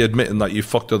publicly admitting that you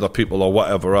fucked other people or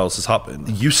whatever else has happened,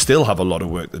 you still have a lot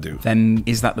of work to do. Then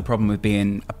is that the problem with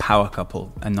being a power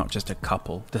couple and not just a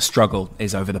couple? The struggle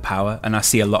is over the power, and I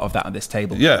see a lot of that at this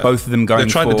table. Yeah, both of them going. They're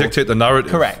trying to dictate the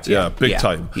narrative. Correct. Yeah, big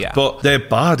time. Yeah, but they're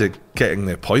bad at getting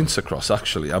their points across.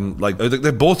 Actually, I'm like,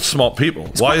 they're both smart people.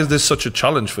 Why is this such a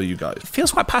challenge for you guys? It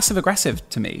feels quite passive aggressive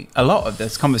to me. A lot of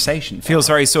this conversation feels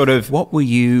very sort of, what were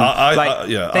you?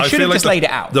 They should have just laid it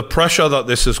out. The pressure that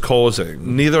this is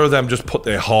causing, neither of them just put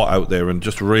their heart out there and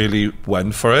just really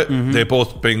went for it. They're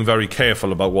both being very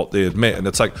careful about what they admit, and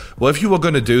it's like, well, if you were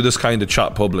going to do this kind of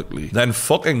chat publicly, then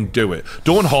fucking do it.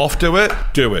 Don't half do it,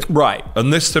 do it. Right.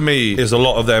 And this to me is a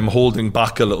lot of them holding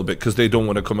back a little bit because they don't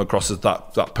want to come across as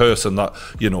that person person that,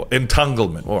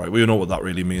 entanglement. All right, we know what that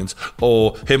really means.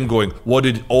 Or him going, what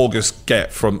did August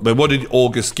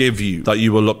give you that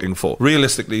you were looking for?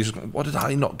 Realistically, he's going, what did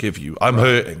I not give you? I'm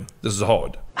hurting. This is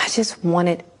hard. I just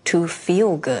wanted to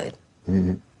feel good.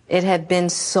 Mm-hmm. It had been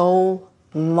so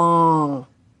long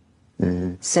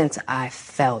since I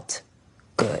felt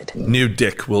good. New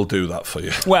dick will do that for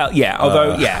you. Well, yeah,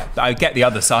 although, I get the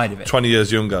other side of it. 20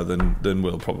 years younger than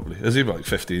Will, probably. Is he like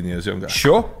 15 years younger?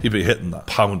 Sure. He'd be hitting that,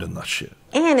 pounding that shit.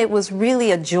 And it was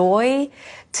really a joy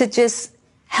to just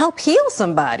help heal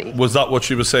somebody. Was that what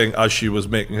she was saying as she was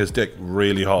making his dick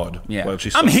really hard? Yeah. Well,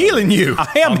 I'm healing you.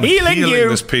 I'm healing you.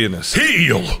 This penis.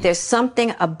 Heal. There's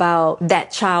something about that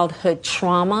childhood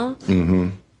trauma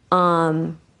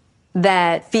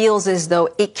that feels as though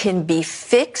it can be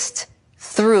fixed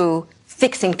through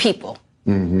fixing people.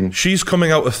 Mm-hmm. She's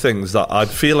coming out of things that I'd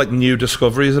feel like new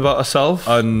discoveries about herself,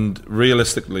 and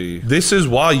realistically, this is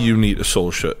why you need a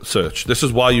soul search. This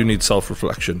is why you need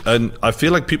self-reflection. And I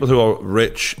feel like people who are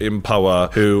rich, in power,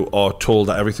 who are told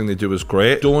that everything they do is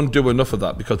great, don't do enough of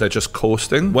that because they're just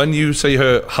coasting. When you see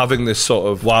her having this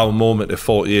sort of wow moment at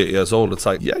 48 years old, it's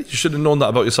like, yeah, you should have known that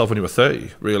about yourself when you were 30,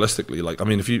 realistically. Like, I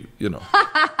mean, if you know.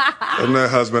 And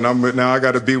that husband, now I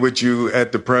got to be with you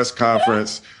at the press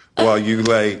conference while you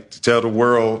to tell the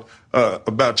world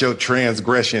about your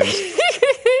transgressions.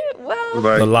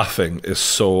 The laughing is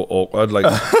so awkward. Like,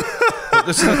 but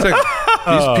this is the thing.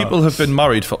 These people have been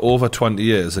married for over 20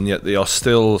 years, and yet they are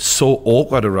still so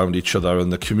awkward around each other,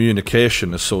 and the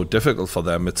communication is so difficult for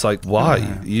them. It's like,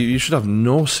 why? You should have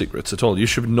no secrets at all. You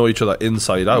should know each other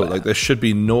inside out. Like, there should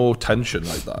be no tension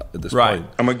like that at this point.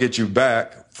 I'm going to get you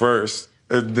back first.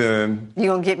 And then you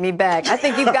gonna get me back. I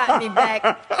think you've got me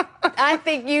back. I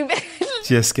think you've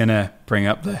just gonna bring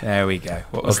up there we go.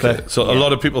 What was that? So a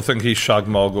lot of people think he shagged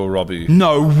Margot Robbie.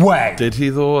 No way. Did he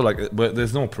though? Like,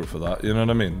 there's no proof of that. You know what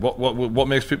I mean? What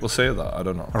makes people say that? I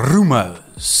don't know.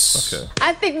 Rumors. Okay.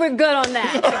 I think we're good on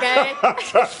that,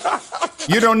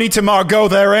 okay? You don't need to Margot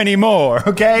there anymore,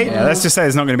 okay? Yeah, let's just say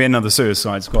there's not going to be another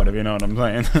Suicide Squad, if you know what I'm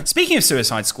saying. Speaking of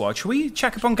Suicide Squad, should we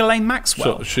check up on Ghislaine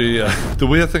Maxwell? So she, the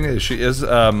weird thing is, she is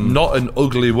not an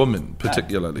ugly woman,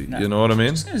 particularly. No. You know what I mean?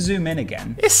 I'm just going to zoom in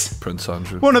again. It's Prince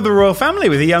Andrew. One of the royal family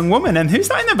with a young woman. And who's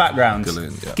that in the background?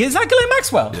 Ghislaine, yeah. Is that Ghislaine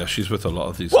Maxwell? Yeah, she's with a lot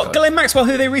of these guys. Ghislaine Maxwell,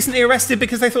 who they recently arrested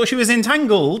because they thought she was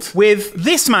entangled with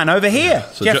this man over here,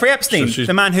 so Jeffrey Epstein,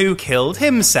 the man who killed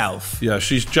himself. Yeah,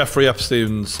 she's Jeffrey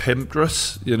Epstein's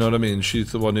pimptress, you know what I mean?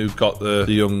 She's the one who got the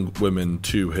young women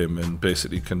to him and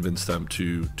basically convinced them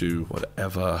to do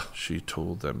whatever she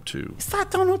told them to. Is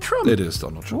that Donald Trump? It is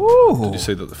Donald Trump. Ooh. Did you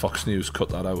say that the Fox News cut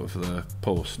that out of the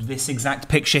post? This exact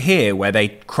picture here where they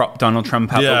cropped Donald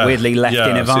Trump out but weirdly left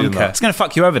in Ivanka. It's going to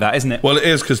fuck you over, that, isn't it? Well, it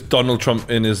is, because Donald Trump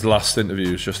in his last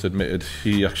interviews just admitted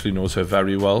he actually knows her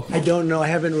very well. I don't know. I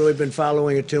haven't really been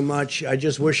following it too much. I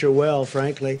just wish her well,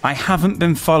 frankly. I haven't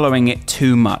been following it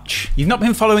too much. You've not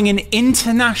been following an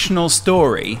international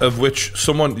story of which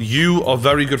someone you are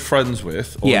very good friends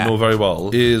with or know very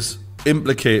well is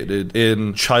implicated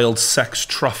in child sex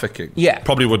trafficking. Yeah.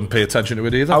 Probably wouldn't pay attention to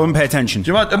it either. I wouldn't pay attention.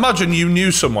 Do you imagine you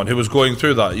knew someone who was going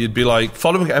through that? You'd be like,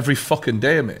 following it every fucking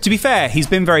day, mate. To be fair, he's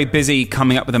been very busy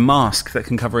coming up with a mask that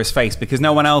can cover his face because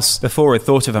no one else before had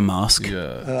thought of a mask.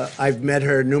 Yeah. I've met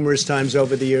her numerous times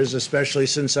over the years, especially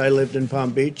since I lived in Palm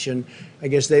Beach, and I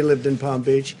guess they lived in Palm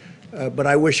Beach. But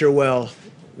I wish her well.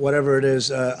 Whatever it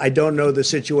is, I don't know the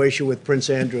situation with Prince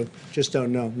Andrew. Just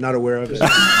don't know. Not aware of it. No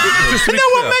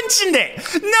one mentioned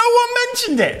it. No one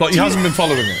mentioned it. But he hasn't been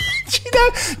following it.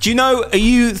 Do you know, are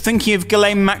you thinking of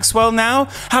Ghislaine Maxwell now?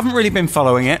 Haven't really been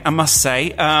following it, I must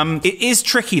say. It is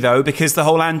tricky, though, because the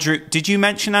whole Andrew... Did you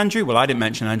mention Andrew? Well, I didn't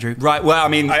mention Andrew. Right, well, I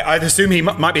mean, I'd assume he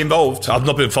might be involved. I've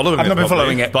not been following it. I've not been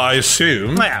following it. But I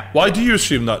assume... Yeah. Why do you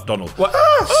assume that, Donald?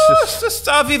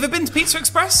 Have you ever been to Pizza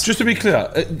Express? Just to be clear,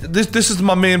 this is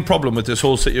my main problem with this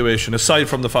whole situation, aside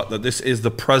from the fact that this is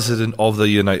the President of the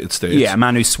United States. Yeah, a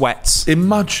man who sweats.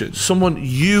 Imagine someone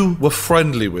you were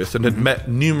friendly with and had met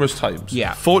numerous times,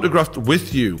 photographed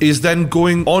with you, is then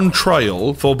going on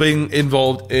trial for being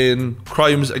involved in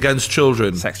crimes against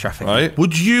children. Sex trafficking. Right?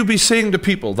 Would you be saying to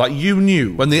people that you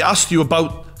knew when they asked you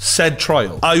about said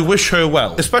trial, I wish her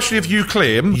well, especially if you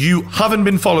claim you haven't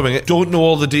been following it, don't know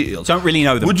all the details, don't really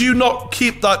know them? Would you not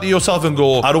keep that to yourself and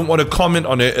go, I don't want to comment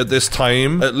on it at this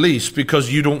time, at least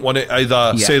because you don't want to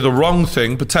either say the wrong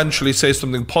thing, potentially say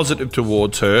something positive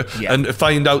towards her, and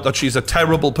find out that she's a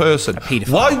terrible person?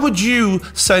 Why would you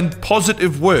send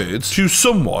positive words to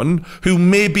someone who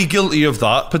may be guilty of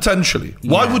that, potentially?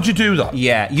 Why would you do that?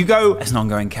 Yeah, you go, it's an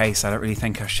ongoing case, I don't really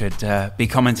think I should be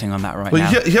commenting on that right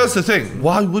now. Here's the thing,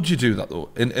 why would you do that though?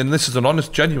 And this is an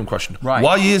honest, genuine question. Right.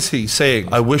 Why is he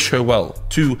saying, I wish her well,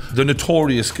 to the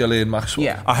notorious Ghislaine Maxwell?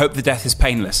 Yeah. I hope the death is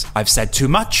painless. I've said too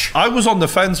much. I was on the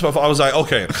fence, but I was like,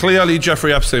 okay, clearly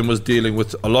Jeffrey Epstein was dealing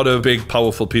with a lot of big,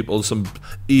 powerful people, some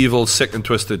evil, sick and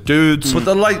twisted dudes. But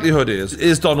the likelihood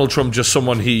is Donald Trump just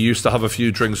someone he used to have a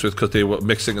few drinks with because they were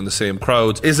mixing in the same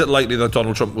crowd? Is it likely that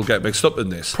Donald Trump will get mixed up in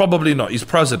this? Probably not. He's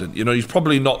president. He's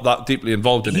probably not that deeply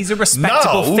involved in it. He's a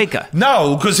respectable figure.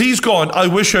 No, because he's gone, I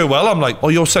wish her well. I'm like, oh,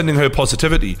 you're sending her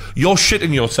positivity. You're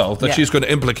shitting yourself that she's going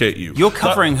to implicate you. You're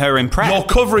covering her in prep. You're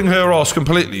covering her ass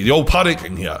completely. You're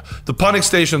panicking here. The panic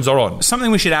stations are on.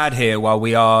 Something we should add here while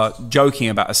we are joking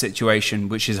about a situation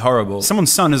which is horrible.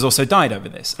 Someone's son has also died over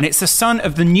this. And it's the son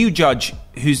of the new judge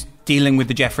who's dealing with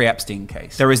the Jeffrey Epstein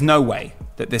case. There is no way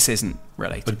that this isn't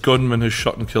related. A gunman has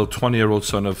shot and killed 20-year-old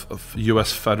son of a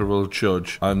US federal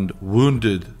judge and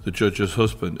wounded the judge's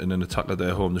husband in an attack at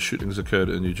their home. The shootings occurred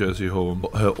at a New Jersey home.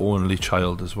 Her only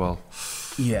child as well.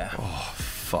 Yeah. Oh,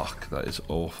 fuck, that is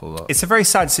awful. That. It's a very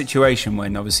sad situation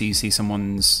when obviously you see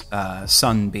someone's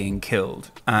son being killed,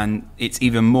 and it's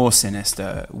even more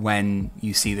sinister when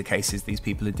you see the cases these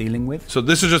people are dealing with. So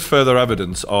this is just further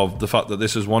evidence of the fact that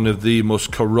this is one of the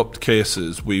most corrupt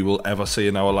cases we will ever see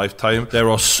in our lifetime. There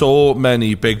are so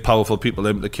many big, powerful people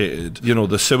implicated.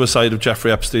 The suicide of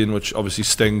Jeffrey Epstein, which obviously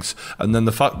stinks, and then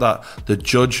the fact that the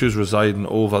judge who's residing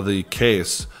over the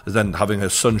case is then having her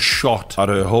son shot at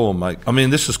her home.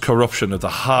 This is corruption of the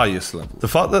highest level. The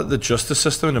fact that the justice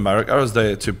system in America is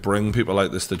there to bring people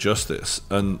like this to justice,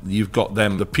 and you've got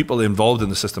the people involved in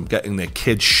the system getting their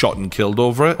kids shot and killed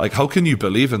over it. How can you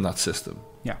believe in that system?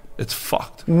 Yeah. It's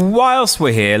fucked. Whilst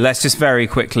we're here, let's just very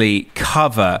quickly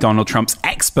cover Donald Trump's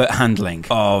expert handling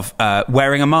of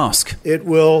wearing a mask. It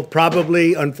will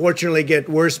probably, unfortunately, get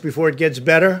worse before it gets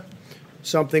better.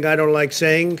 Something I don't like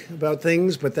saying about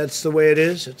things, but that's the way it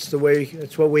is. It's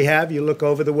what we have. You look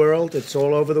over the world, it's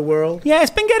all over the world. Yeah,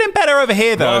 it's been getting better over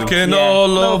here, though. Rocking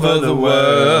all over the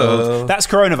world. That's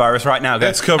coronavirus right now.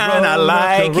 It's corona, and I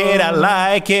like it, I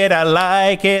like it, I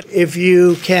like it. If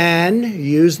you can,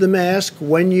 use the mask.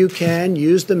 When you can,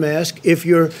 use the mask. If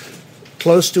you're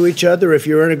close to each other, if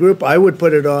you're in a group, I would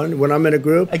put it on when I'm in a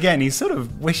group. Again, he's sort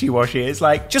of wishy-washy. It's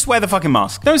like, just wear the fucking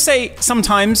mask. Don't say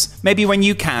sometimes, maybe when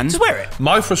you can, just wear it.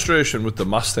 My frustration with the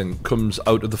mask thing comes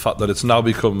out of the fact that it's now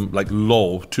become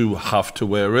law to have to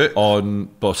wear it on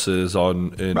buses,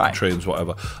 in trains,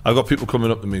 whatever. I've got people coming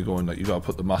up to me going you gotta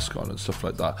put the mask on and stuff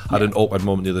like that. I had an awkward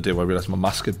moment the other day where I realised my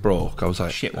mask had broke. I was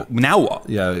like, shit, now what?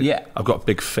 Yeah. I've got a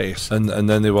big face. And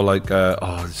then they were like,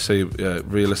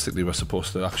 realistically we're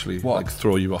supposed to actually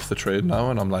throw you off the train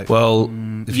now. And I'm like, well,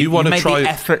 if you want to try,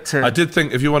 I did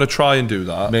think if you want to try and do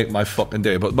that, make my fucking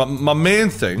day. But my main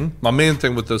thing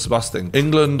with this mask thing,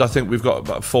 England, I think we've got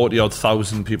about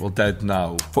 40,000 people dead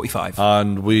now. 45.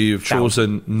 And we've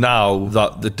chosen now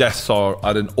that the deaths are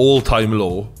at an all-time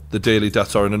low. The daily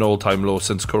deaths are in an all-time low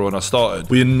since Corona started.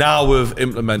 We now have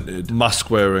implemented mask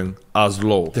wearing as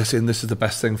law. They're saying this is the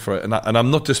best thing for it, and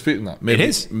I'm not disputing that. Maybe, it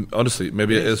is. Honestly,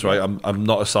 maybe it is, right? I'm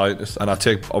not a scientist, and I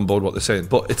take on board what they're saying.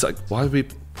 But it's like, why are we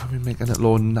making it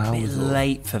law now? It's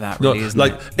late for that, really, isn't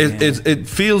it? It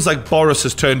feels like Boris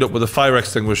has turned up with a fire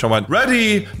extinguisher and went,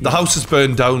 ready, the house is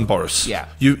burned down, Boris. Yeah.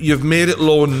 You've made it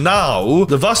law now.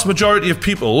 The vast majority of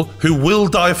people who will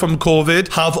die from COVID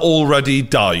have already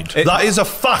died. That is a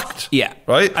fact. Yeah.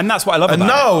 Right? And that's what I love about it. And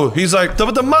now he's like,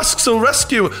 the masks will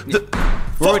rescue.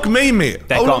 Fuck me, mate.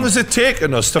 How long has it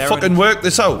taken us to fucking work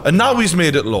this out? And now he's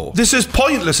made it law. This is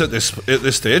pointless at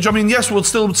this stage. I mean, yes, we'll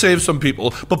still save some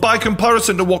people, but by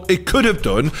comparison to what it could have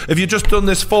done if you just done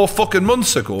this 4 fucking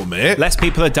months ago, mate. Less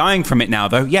people are dying from it now,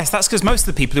 though. Yes, that's because most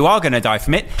of the people who are going to die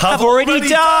from it have already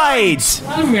died. A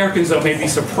lot of Americans, though, may be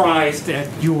surprised at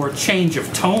your change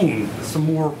of tone. It's a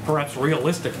more, perhaps,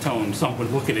 realistic tone. Some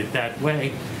would look at it that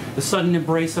way. The sudden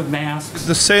embrace of masks.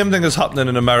 The same thing is happening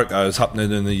in America is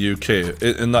happening in the UK,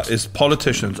 and that is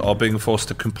politicians are being forced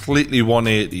to completely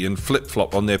 180 and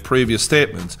flip-flop on their previous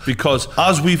statements, because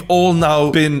as we've all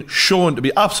now been shown to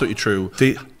be absolutely true,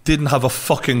 they didn't have a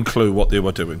fucking clue what they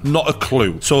were doing. Not a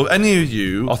clue. So if any of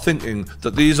you are thinking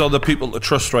that these are the people to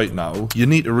trust right now, you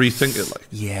need to rethink it.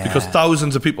 Yeah. Because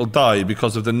thousands of people die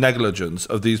because of the negligence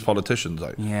of these politicians.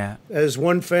 Yeah. As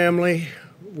one family,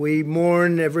 we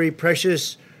mourn every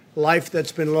precious life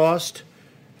that's been lost.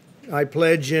 I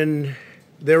pledge in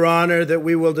their honor that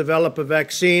we will develop a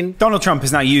vaccine. Donald Trump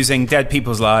is now using dead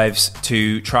people's lives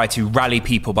to try to rally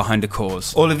people behind a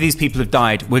cause. All of these people have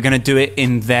died. We're going to do it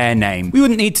in their name. We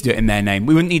wouldn't need to do it in their name.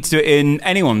 We wouldn't need to do it in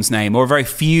anyone's name or a very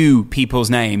few people's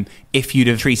name if you'd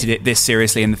have treated it this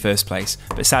seriously in the first place.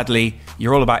 But sadly,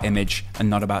 you're all about image and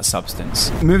not about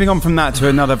substance. Moving on from that to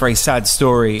another very sad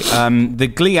story.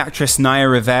 The Glee actress Naya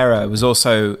Rivera was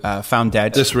also found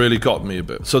dead. This really got me a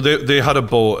bit. So they had a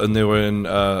boat and they were in,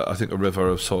 I think, a river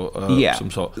of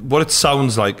some sort. What it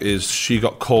sounds like is she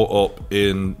got caught up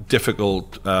in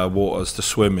difficult waters to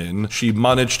swim in. She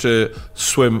managed to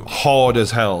swim hard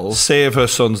as hell, save her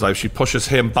son's life. She pushes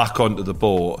him back onto the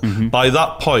boat. By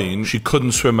that point, she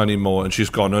couldn't swim anymore and she's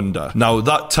gone under. Now,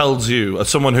 that tells you, as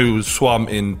someone who swam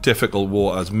in difficult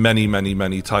waters many, many,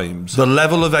 many times, the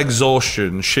level of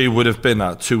exhaustion she would have been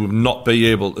at to not be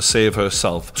able to save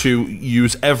herself, to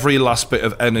use every last bit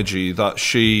of energy that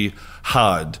she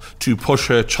had to push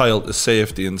her child to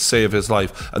safety and save his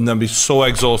life, and then be so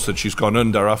exhausted she's gone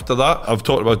under after that. I've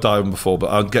talked about diving before, but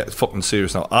I'll get fucking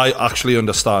serious now. I actually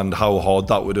understand how hard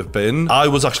that would have been. I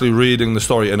was actually reading the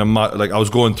story and I was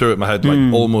going through it in my head,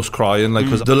 like almost crying, like,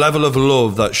 because the level of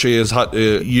love that she has had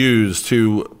to use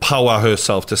to power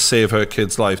herself to save her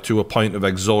kid's life to a point of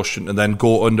exhaustion and then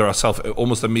go under herself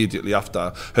almost immediately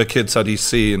after her kid said he's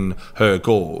seen her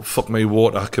go. Fuck me,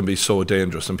 water can be so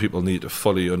dangerous, and people need to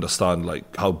fully understand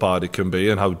like how bad it can be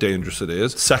and how dangerous it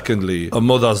is. Secondly, a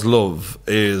mother's love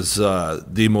is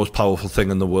the most powerful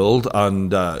thing in the world,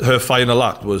 and her final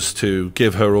act was to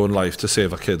give her own life to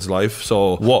save her kid's life.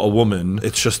 So what a woman.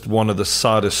 It's just one of the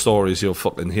saddest stories you'll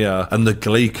fucking hear. And the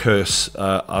Glee curse,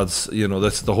 as you know,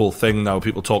 that's the whole thing now.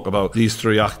 People talk about these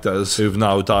three actors who've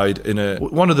now died in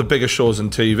one of the biggest shows on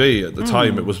TV at the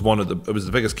time. It was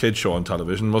the biggest kids show on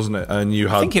television, wasn't it? And you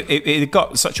had, I think it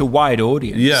got such a wide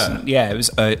audience. Yeah, it was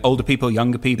older people,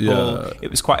 younger people. Yeah.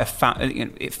 It was quite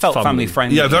it felt family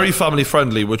friendly. Yeah, very family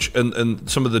friendly. Which and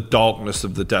some of the darkness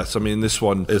of the deaths. I mean, this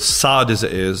one, as sad as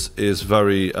it is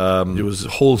very. It was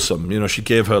wholesome. You know, she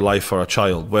gave her life for a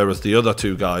child, whereas the other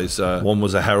two guys, one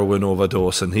was a heroin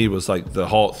overdose, and he was like the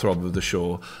heartthrob of the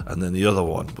show, and then the other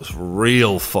one was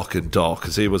real fucking dark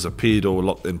because he was a pedo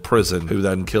locked in prison who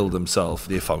then killed himself.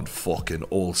 They found fucking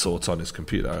all sorts on his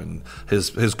computer, and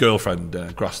his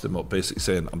girlfriend grassed him up, basically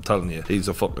saying, "I'm telling you, he's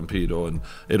a fucking pedo," and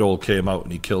it all came out,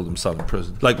 and he killed himself in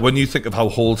prison. Like, when you think of how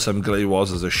wholesome Glee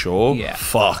was as a show,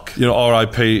 fuck. You know,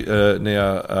 R.I.P.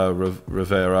 Naya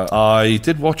Rivera. I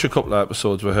did watch a couple of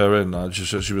episodes with her in.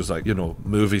 She was like, you know,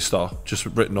 movie star, just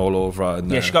written all over her.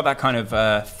 And, she got that kind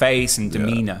of face and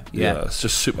demeanour. Yeah, it's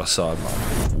just super sad,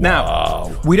 man.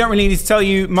 Now, we don't really need to tell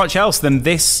you much else than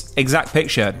this exact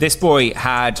picture. This boy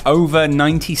had over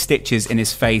 90 stitches in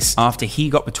his face after he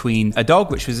got between a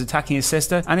dog which was attacking his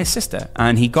sister,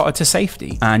 and he got her to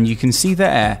safety. And you can see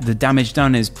there, the damage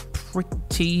done is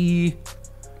pretty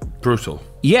brutal.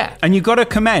 Yeah, and you've got to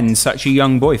commend such a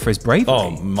young boy for his bravery. Oh,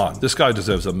 man. This guy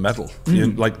deserves a medal.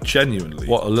 Like, genuinely.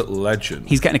 What a little legend.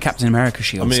 He's getting a Captain America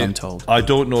shield, I'm told. I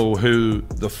don't know who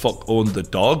the fuck owned the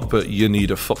dog, but you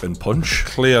need a fucking punch.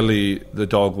 Clearly, the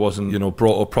dog wasn't,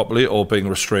 brought up properly or being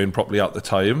restrained properly at the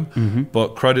time. But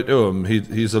credit to him,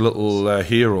 he's a little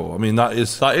hero. I mean, that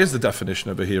is the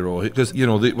definition of a hero. Because,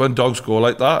 when dogs go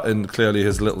like that, and clearly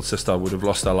his little sister would have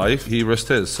lost her life, he risked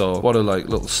his. So, what a,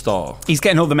 little star. He's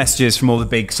getting all the messages from all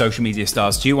the big social media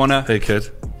stars. Do you want to... Hey, kid.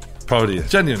 Proud of you.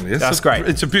 Genuinely. That's great.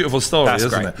 It's a beautiful story,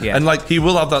 isn't it? Yeah. And, he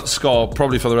will have that scar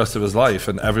probably for the rest of his life,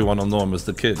 and everyone will know him as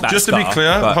the kid. Just to be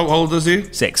clear, how old is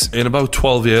he? 6. In about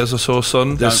 12 years or so,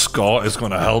 son, this scar is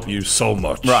going to help you so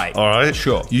much. Right. All right?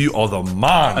 Sure. You are the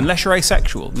man. Unless you're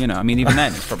asexual. Even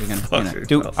then, it's probably going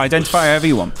to... identify however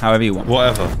you want.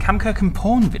 Whatever. Cam Kirkham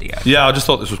porn video. Yeah, I just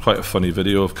thought this was quite a funny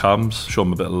video of Cam's. Show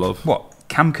him a bit of love. What?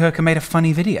 Cam Kirkham made a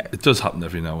funny video? It does happen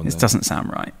every now and then. This doesn't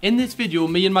sound right. In this video,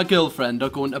 me and my girlfriend are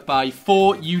going to buy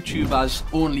 4 YouTubers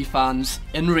OnlyFans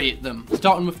and rate them,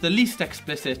 starting with the least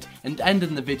explicit and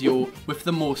ending the video with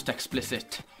the most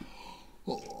explicit.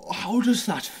 How does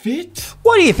that fit?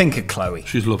 What do you think of Chloe?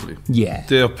 She's lovely. Yeah.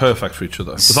 They are perfect for each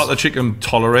other. The fact that she can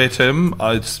tolerate him,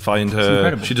 I just find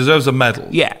her... She deserves a medal.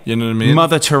 Yeah. You know what I mean?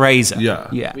 Mother Teresa.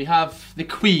 Yeah. We have the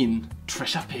Queen,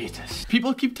 Trisha Paytas.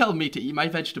 People keep telling me to eat my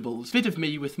vegetables. Vid of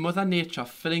me with Mother Nature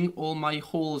filling all my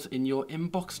holes in your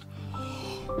inbox.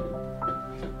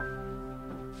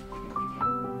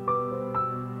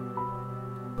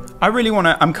 I really want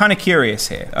to... I'm kind of curious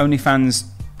here. OnlyFans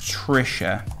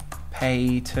Trisha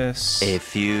Paytas. A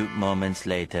few moments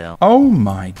later. Oh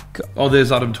my god. Oh,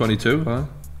 there's Adam 22, huh?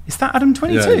 Is that Adam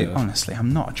 22? Yeah. Honestly,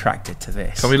 I'm not attracted to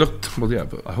this. Can we look? Well, yeah,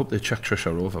 but I hope they check Trisha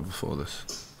over before this.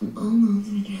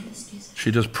 She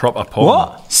does proper porn.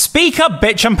 What? Speak up,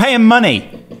 bitch. I'm paying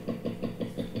money.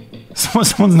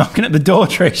 Someone's knocking at the door,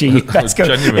 Trishy. Let's go.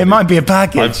 It might be a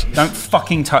package. Don't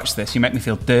fucking touch this. You make me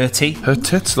feel dirty. Her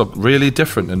tits look really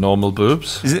different than normal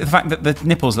boobs. Is it the fact that the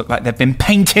nipples look like they've been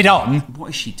painted on? What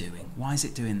is she doing? Why is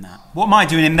it doing that? What am I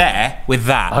doing in there with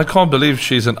that? I can't believe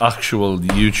she's an actual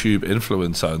YouTube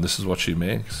influencer and this is what she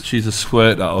makes. She's a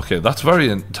squirter. Okay, that's very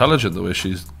intelligent the way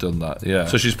she's done that. Yeah.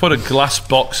 So she's put a glass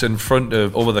box in front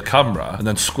of over the camera and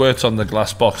then squirts on the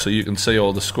glass box so you can see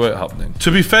all the squirt happening.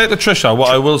 To be fair to Trisha, what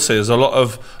I will say is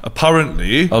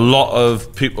apparently a lot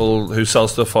of people who sell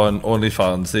stuff on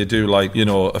OnlyFans, they do like, you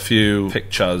know, a few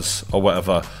pictures or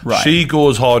whatever. Right. She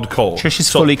goes hardcore. Trisha's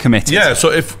fully committed. Yeah,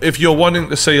 so if you're wanting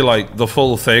to see like the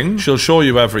full thing, she'll show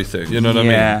you everything. You know what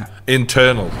I mean?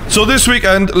 Internal. So this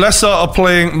weekend, Leicester are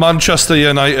playing Manchester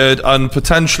United, and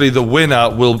potentially the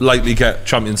winner will likely get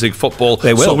Champions League football.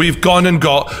 They will. So we've gone and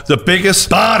got the biggest,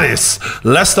 baddest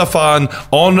Leicester fan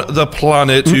on the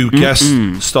planet to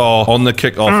guest star on the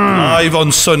kickoff live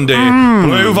on Sunday.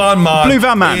 Blue Van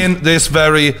Man in this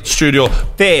very studio.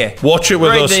 There. Watch it with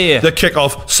Right us. there. The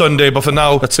kickoff Sunday. But for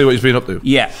now, let's see what he's been up to.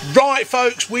 Yeah. Right,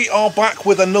 folks, we are back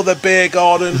with another beer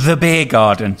garden. The beer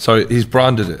garden. Sorry, he's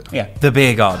branded it. Yeah, the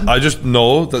beer garden. I just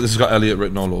know that this has got Elliot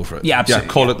written all over it. Yeah, absolutely.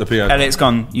 Yeah, call it the beer garden. Elliot's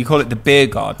gone, you call it the beer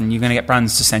garden, you're going to get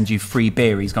brands to send you free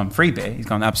beer. He's gone, free beer? He's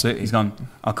gone, absolutely. He's gone,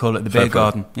 I'll call it the beer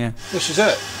garden. Yeah. This is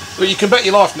it. But you can bet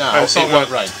your life now it won't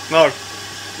rain.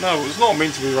 No, it's not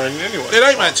meant to be raining anyway. It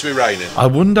ain't meant to be raining. I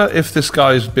wonder if this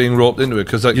guy's being roped into it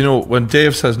because, you know, when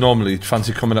Dave says normally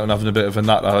fancy coming out and having a bit of a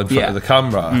natter in front of the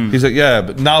camera, he's like, yeah,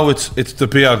 but now it's the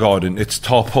beer garden, it's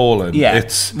tarpaulin,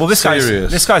 it's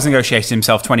serious. This guy's negotiated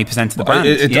himself 20% of the brand.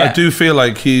 I do feel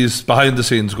like he's behind the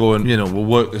scenes going, you know, we'll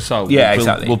work this out. Yeah,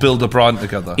 exactly. We'll build a brand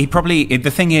together. He probably, the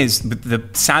thing is, the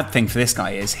sad thing for this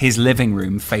guy is his living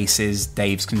room faces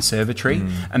Dave's conservatory,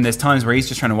 and there's times where he's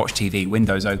just trying to watch TV,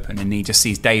 windows open, and he just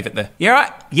sees Dave at the, you're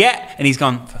right, yeah, and he's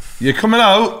gone, you're coming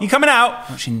out. You're coming out.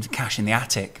 Watching Cash in the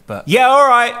attic, but yeah, all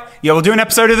right. Yeah, we'll do an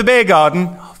episode of the beer garden.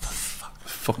 Oh,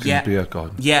 for fucking beer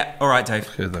garden. Yeah, all right, Dave.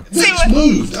 Okay then. Let's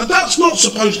move. That's not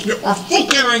supposed to be. I fucking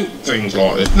hate things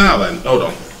like this. Now then, hold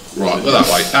on. Right, go that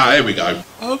way. Here we go.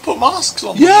 Put masks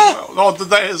on. Yeah.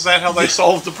 Is that how they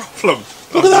solved the problem?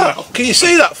 Look at that. Can you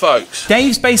see that, folks?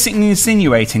 Dave's basically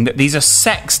insinuating that these are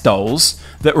sex dolls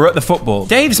that were at the football.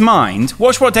 Dave's mind,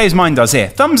 watch what Dave's mind does here.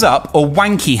 Thumbs up or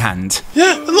wanky hand.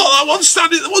 Yeah, and look, that one's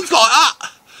standing, the one's like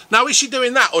that. Now, is she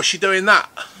doing that or is she doing that?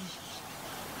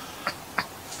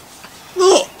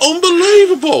 Look,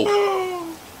 unbelievable.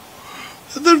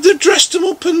 They've dressed them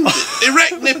up and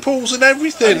erect nipples and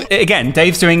everything. Again,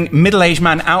 Dave's doing middle-aged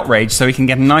man outrage so he can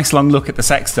get a nice long look at the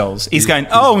sex dolls. He's going,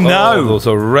 oh no. Those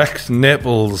erect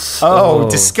nipples. Oh,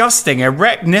 disgusting.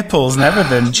 Erect nipples and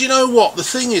everything. Do you know what? The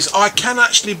thing is, I can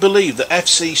actually believe that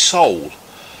FC Seoul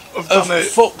have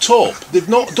fucked up. They've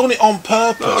not done it on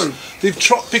purpose. No. They've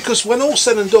tried, because when all's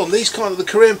said and done, these kind of the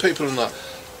Korean people and that.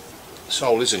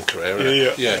 Seoul is in Korea, isn't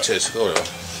it? Yeah, it is. Oh, yeah.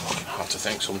 Fucking hard to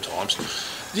think sometimes.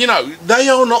 You know, they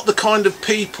are not the kind of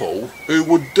people who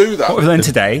would do that. What we've learned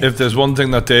today. If there's one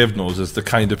thing that Dave knows, is the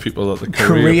kind of people that the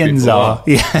Koreans are.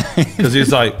 Yeah. Because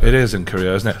he's like, it is in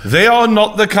Korea, isn't it? They are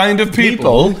not the kind of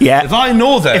people. Yeah. If I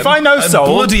know them. If I know Seoul.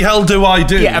 Bloody hell do I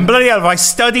do. Yeah, and bloody hell, if I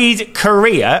studied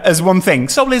Korea as one thing.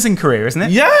 Seoul is in Korea, isn't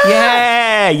it?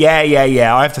 Yeah.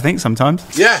 Yeah. I have to think sometimes.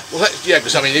 Yeah, well,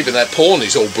 because I mean, even their porn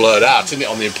is all blurred out, isn't it,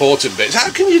 on the important bits? How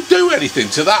can you do anything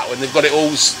to that when they've got it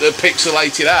all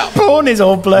pixelated out? Porn is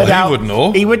all blurred out. He would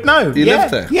know. He would know. He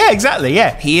lived there. Yeah, exactly.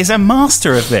 Yeah, he is a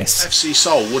master of this. FC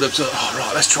Seoul would have said, oh,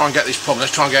 right, let's try and get this problem.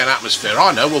 Let's try and get an atmosphere.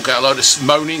 I know, we'll get a load of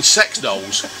moaning sex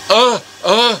dolls.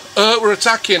 We're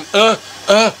attacking.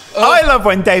 I love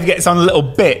when Dave gets on a little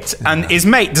bit and his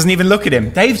mate doesn't even look at him.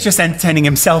 Dave's just entertaining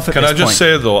himself at this point. Can I just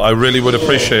say, though, I really would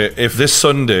appreciate if this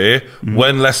Sunday,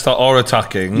 when Leicester are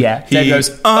attacking... Yeah, Dave goes,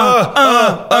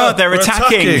 they're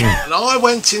attacking. And I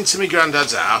went into my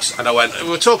granddad's house and I went, we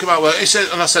were talking about work, he said,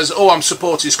 and I says, oh, I'm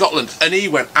supporting Scotland. And he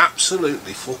went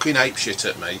absolutely fucking apeshit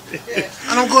at me.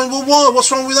 And I'm going, well, why?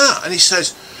 What's wrong with that? And he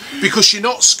says, because you're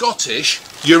not Scottish,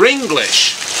 you're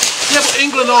English. Yeah, but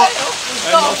England are...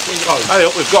 Hey,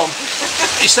 up, we've gone.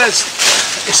 He says...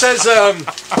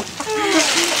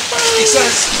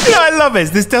 Yeah, I love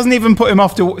it. This doesn't even put him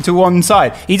off to one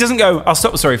side. He doesn't go, I'll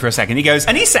stop the story for a second. He goes,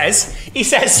 and he says, he's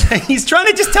trying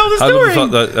to just tell the story. I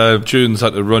love the fact that June's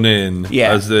had to run in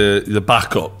as the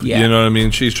backup. Yeah. You know what I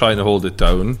mean? She's trying to hold it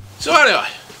down. So anyway,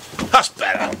 that's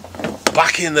better.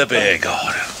 Back in the beer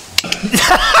garden.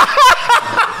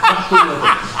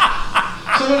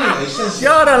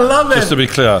 God, I love it. Just to be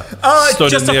clear,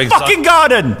 just a fucking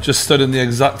garden. Just stood in the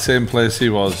exact same place he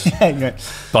was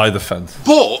by the fence.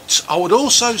 But I would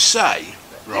also say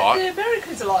Right. The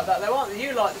Americans are like that, though, aren't they?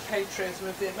 You like the patriotism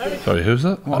of the Americans. Sorry, who's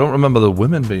that? I don't remember the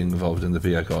women being involved in the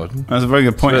beer garden. That's a very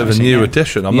good point. It's a bit of a new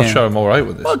addition. I'm not sure I'm all right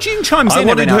with this. Well, June chimes in. I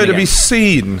wanted her to be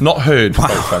seen, not heard.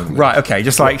 Right, okay,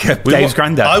 just like Dave's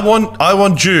granddad. I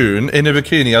want June in a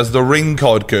bikini as the ring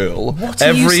card girl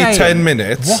every 10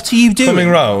 minutes. What are you doing? Coming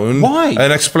round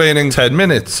and explaining 10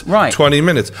 minutes, 20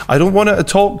 minutes. I don't want her to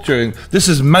talk during. This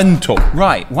is mental.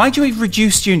 Right. Why do we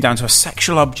reduce June down to a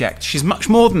sexual object? She's much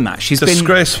more than that. She's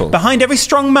disgraceful. Behind every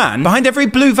strong man, behind every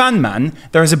blue van man,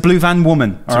 there is a blue van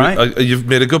woman. All right. You've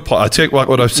made a good point. I take back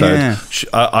what I've said. Yeah.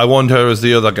 I want her as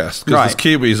the other guest because this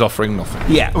Kiwi's offering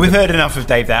nothing. Yeah, we've heard enough of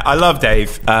Dave there. I love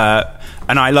Dave,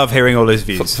 and I love hearing all his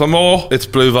views. For more, it's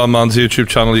Blue Van Man's YouTube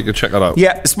channel. You can check that out.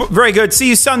 Yeah, it's very good. See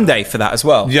you Sunday for that as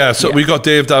well. Yeah, so we got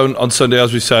Dave down on Sunday,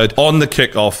 as we said, on the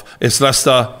kickoff. It's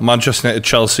Leicester, Manchester United,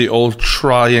 Chelsea, all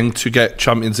trying to get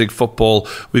Champions League football.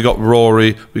 We got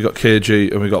Rory, we got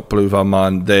KG, and we got Blue Van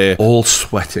Man. They're all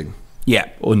sweating. Yeah.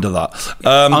 Under that.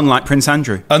 Unlike Prince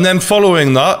Andrew. And then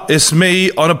following that, it's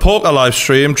me on a poker live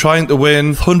stream trying to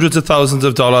win hundreds of thousands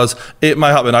of dollars. It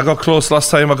might happen. I got close last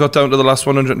time. I got down to the last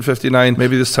 159.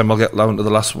 Maybe this time I'll get down to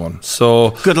the last one.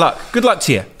 So good luck. Good luck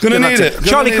to you. Gonna need it.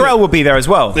 Charlie Carell will be there as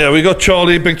well. Yeah, we got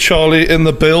Charlie, Big Charlie in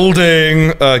the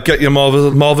building. Get your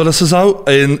marvelouses out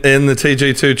in the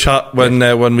TG2 chat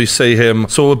when we see him.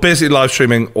 So we're basically live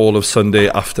streaming all of Sunday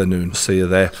afternoon. See you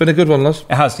there. It's been a good one, lads.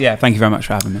 It has, yeah. Thank you very much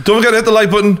for having me. Don't forget to hit the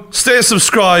like button, stay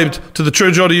subscribed to the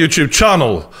True Geordie YouTube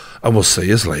channel, and we'll see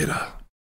you later.